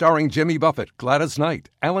 starring Jimmy Buffett, Gladys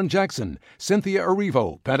Knight, Alan Jackson, Cynthia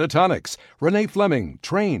Erivo, Pentatonics, Renee Fleming,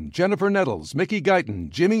 Train, Jennifer Nettles, Mickey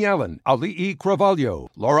Guyton, Jimmy Allen, Ali E. Carvalho,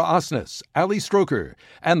 Laura Osnes, Ali Stroker,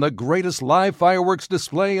 and the greatest live fireworks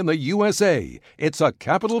display in the USA. It's A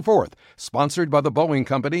Capital Fourth, sponsored by the Boeing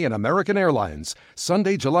Company and American Airlines.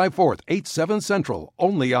 Sunday, July 4th, 8/7 Central.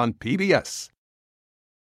 Only on PBS.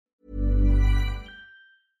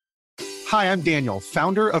 Hi, I'm Daniel,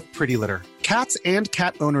 founder of Pretty Litter. Cats and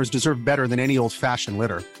cat owners deserve better than any old-fashioned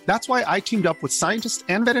litter. That's why I teamed up with scientists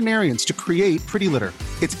and veterinarians to create Pretty Litter.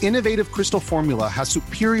 Its innovative crystal formula has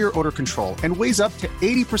superior odor control and weighs up to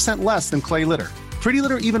 80% less than clay litter. Pretty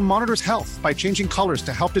Litter even monitors health by changing colors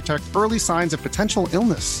to help detect early signs of potential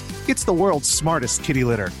illness. It's the world's smartest kitty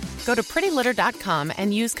litter. Go to prettylitter.com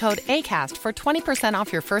and use code ACAST for 20%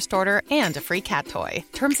 off your first order and a free cat toy.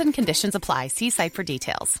 Terms and conditions apply. See site for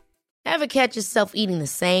details. Ever catch yourself eating the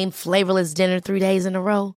same flavorless dinner 3 days in a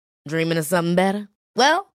row? Dreaming of something better?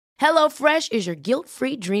 Well, HelloFresh is your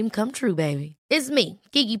guilt-free dream come true, baby. It's me,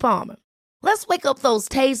 Keke Palmer. Let's wake up those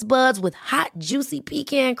taste buds with hot, juicy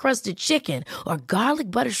pecan-crusted chicken or garlic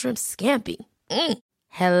butter shrimp scampi.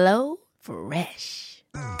 Hello Fresh.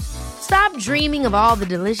 Stop dreaming of all the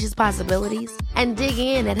delicious possibilities and dig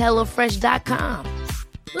in at HelloFresh.com.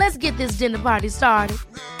 Let's get this dinner party started.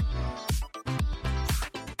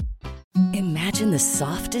 Imagine the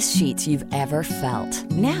softest sheets you've ever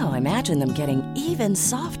felt. Now imagine them getting even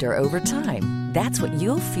softer over time. That's what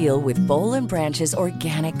you'll feel with Boll & Branch's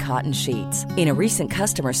organic cotton sheets. In a recent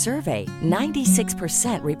customer survey,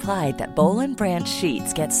 96% replied that Boll & Branch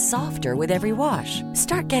sheets get softer with every wash.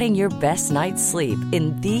 Start getting your best night's sleep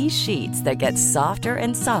in these sheets that get softer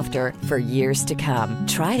and softer for years to come.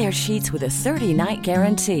 Try their sheets with a 30-night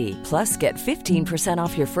guarantee. Plus, get 15%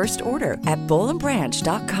 off your first order at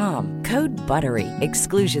bollandbranch.com. Code BUTTERY.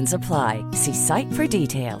 Exclusions apply. See site for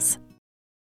details.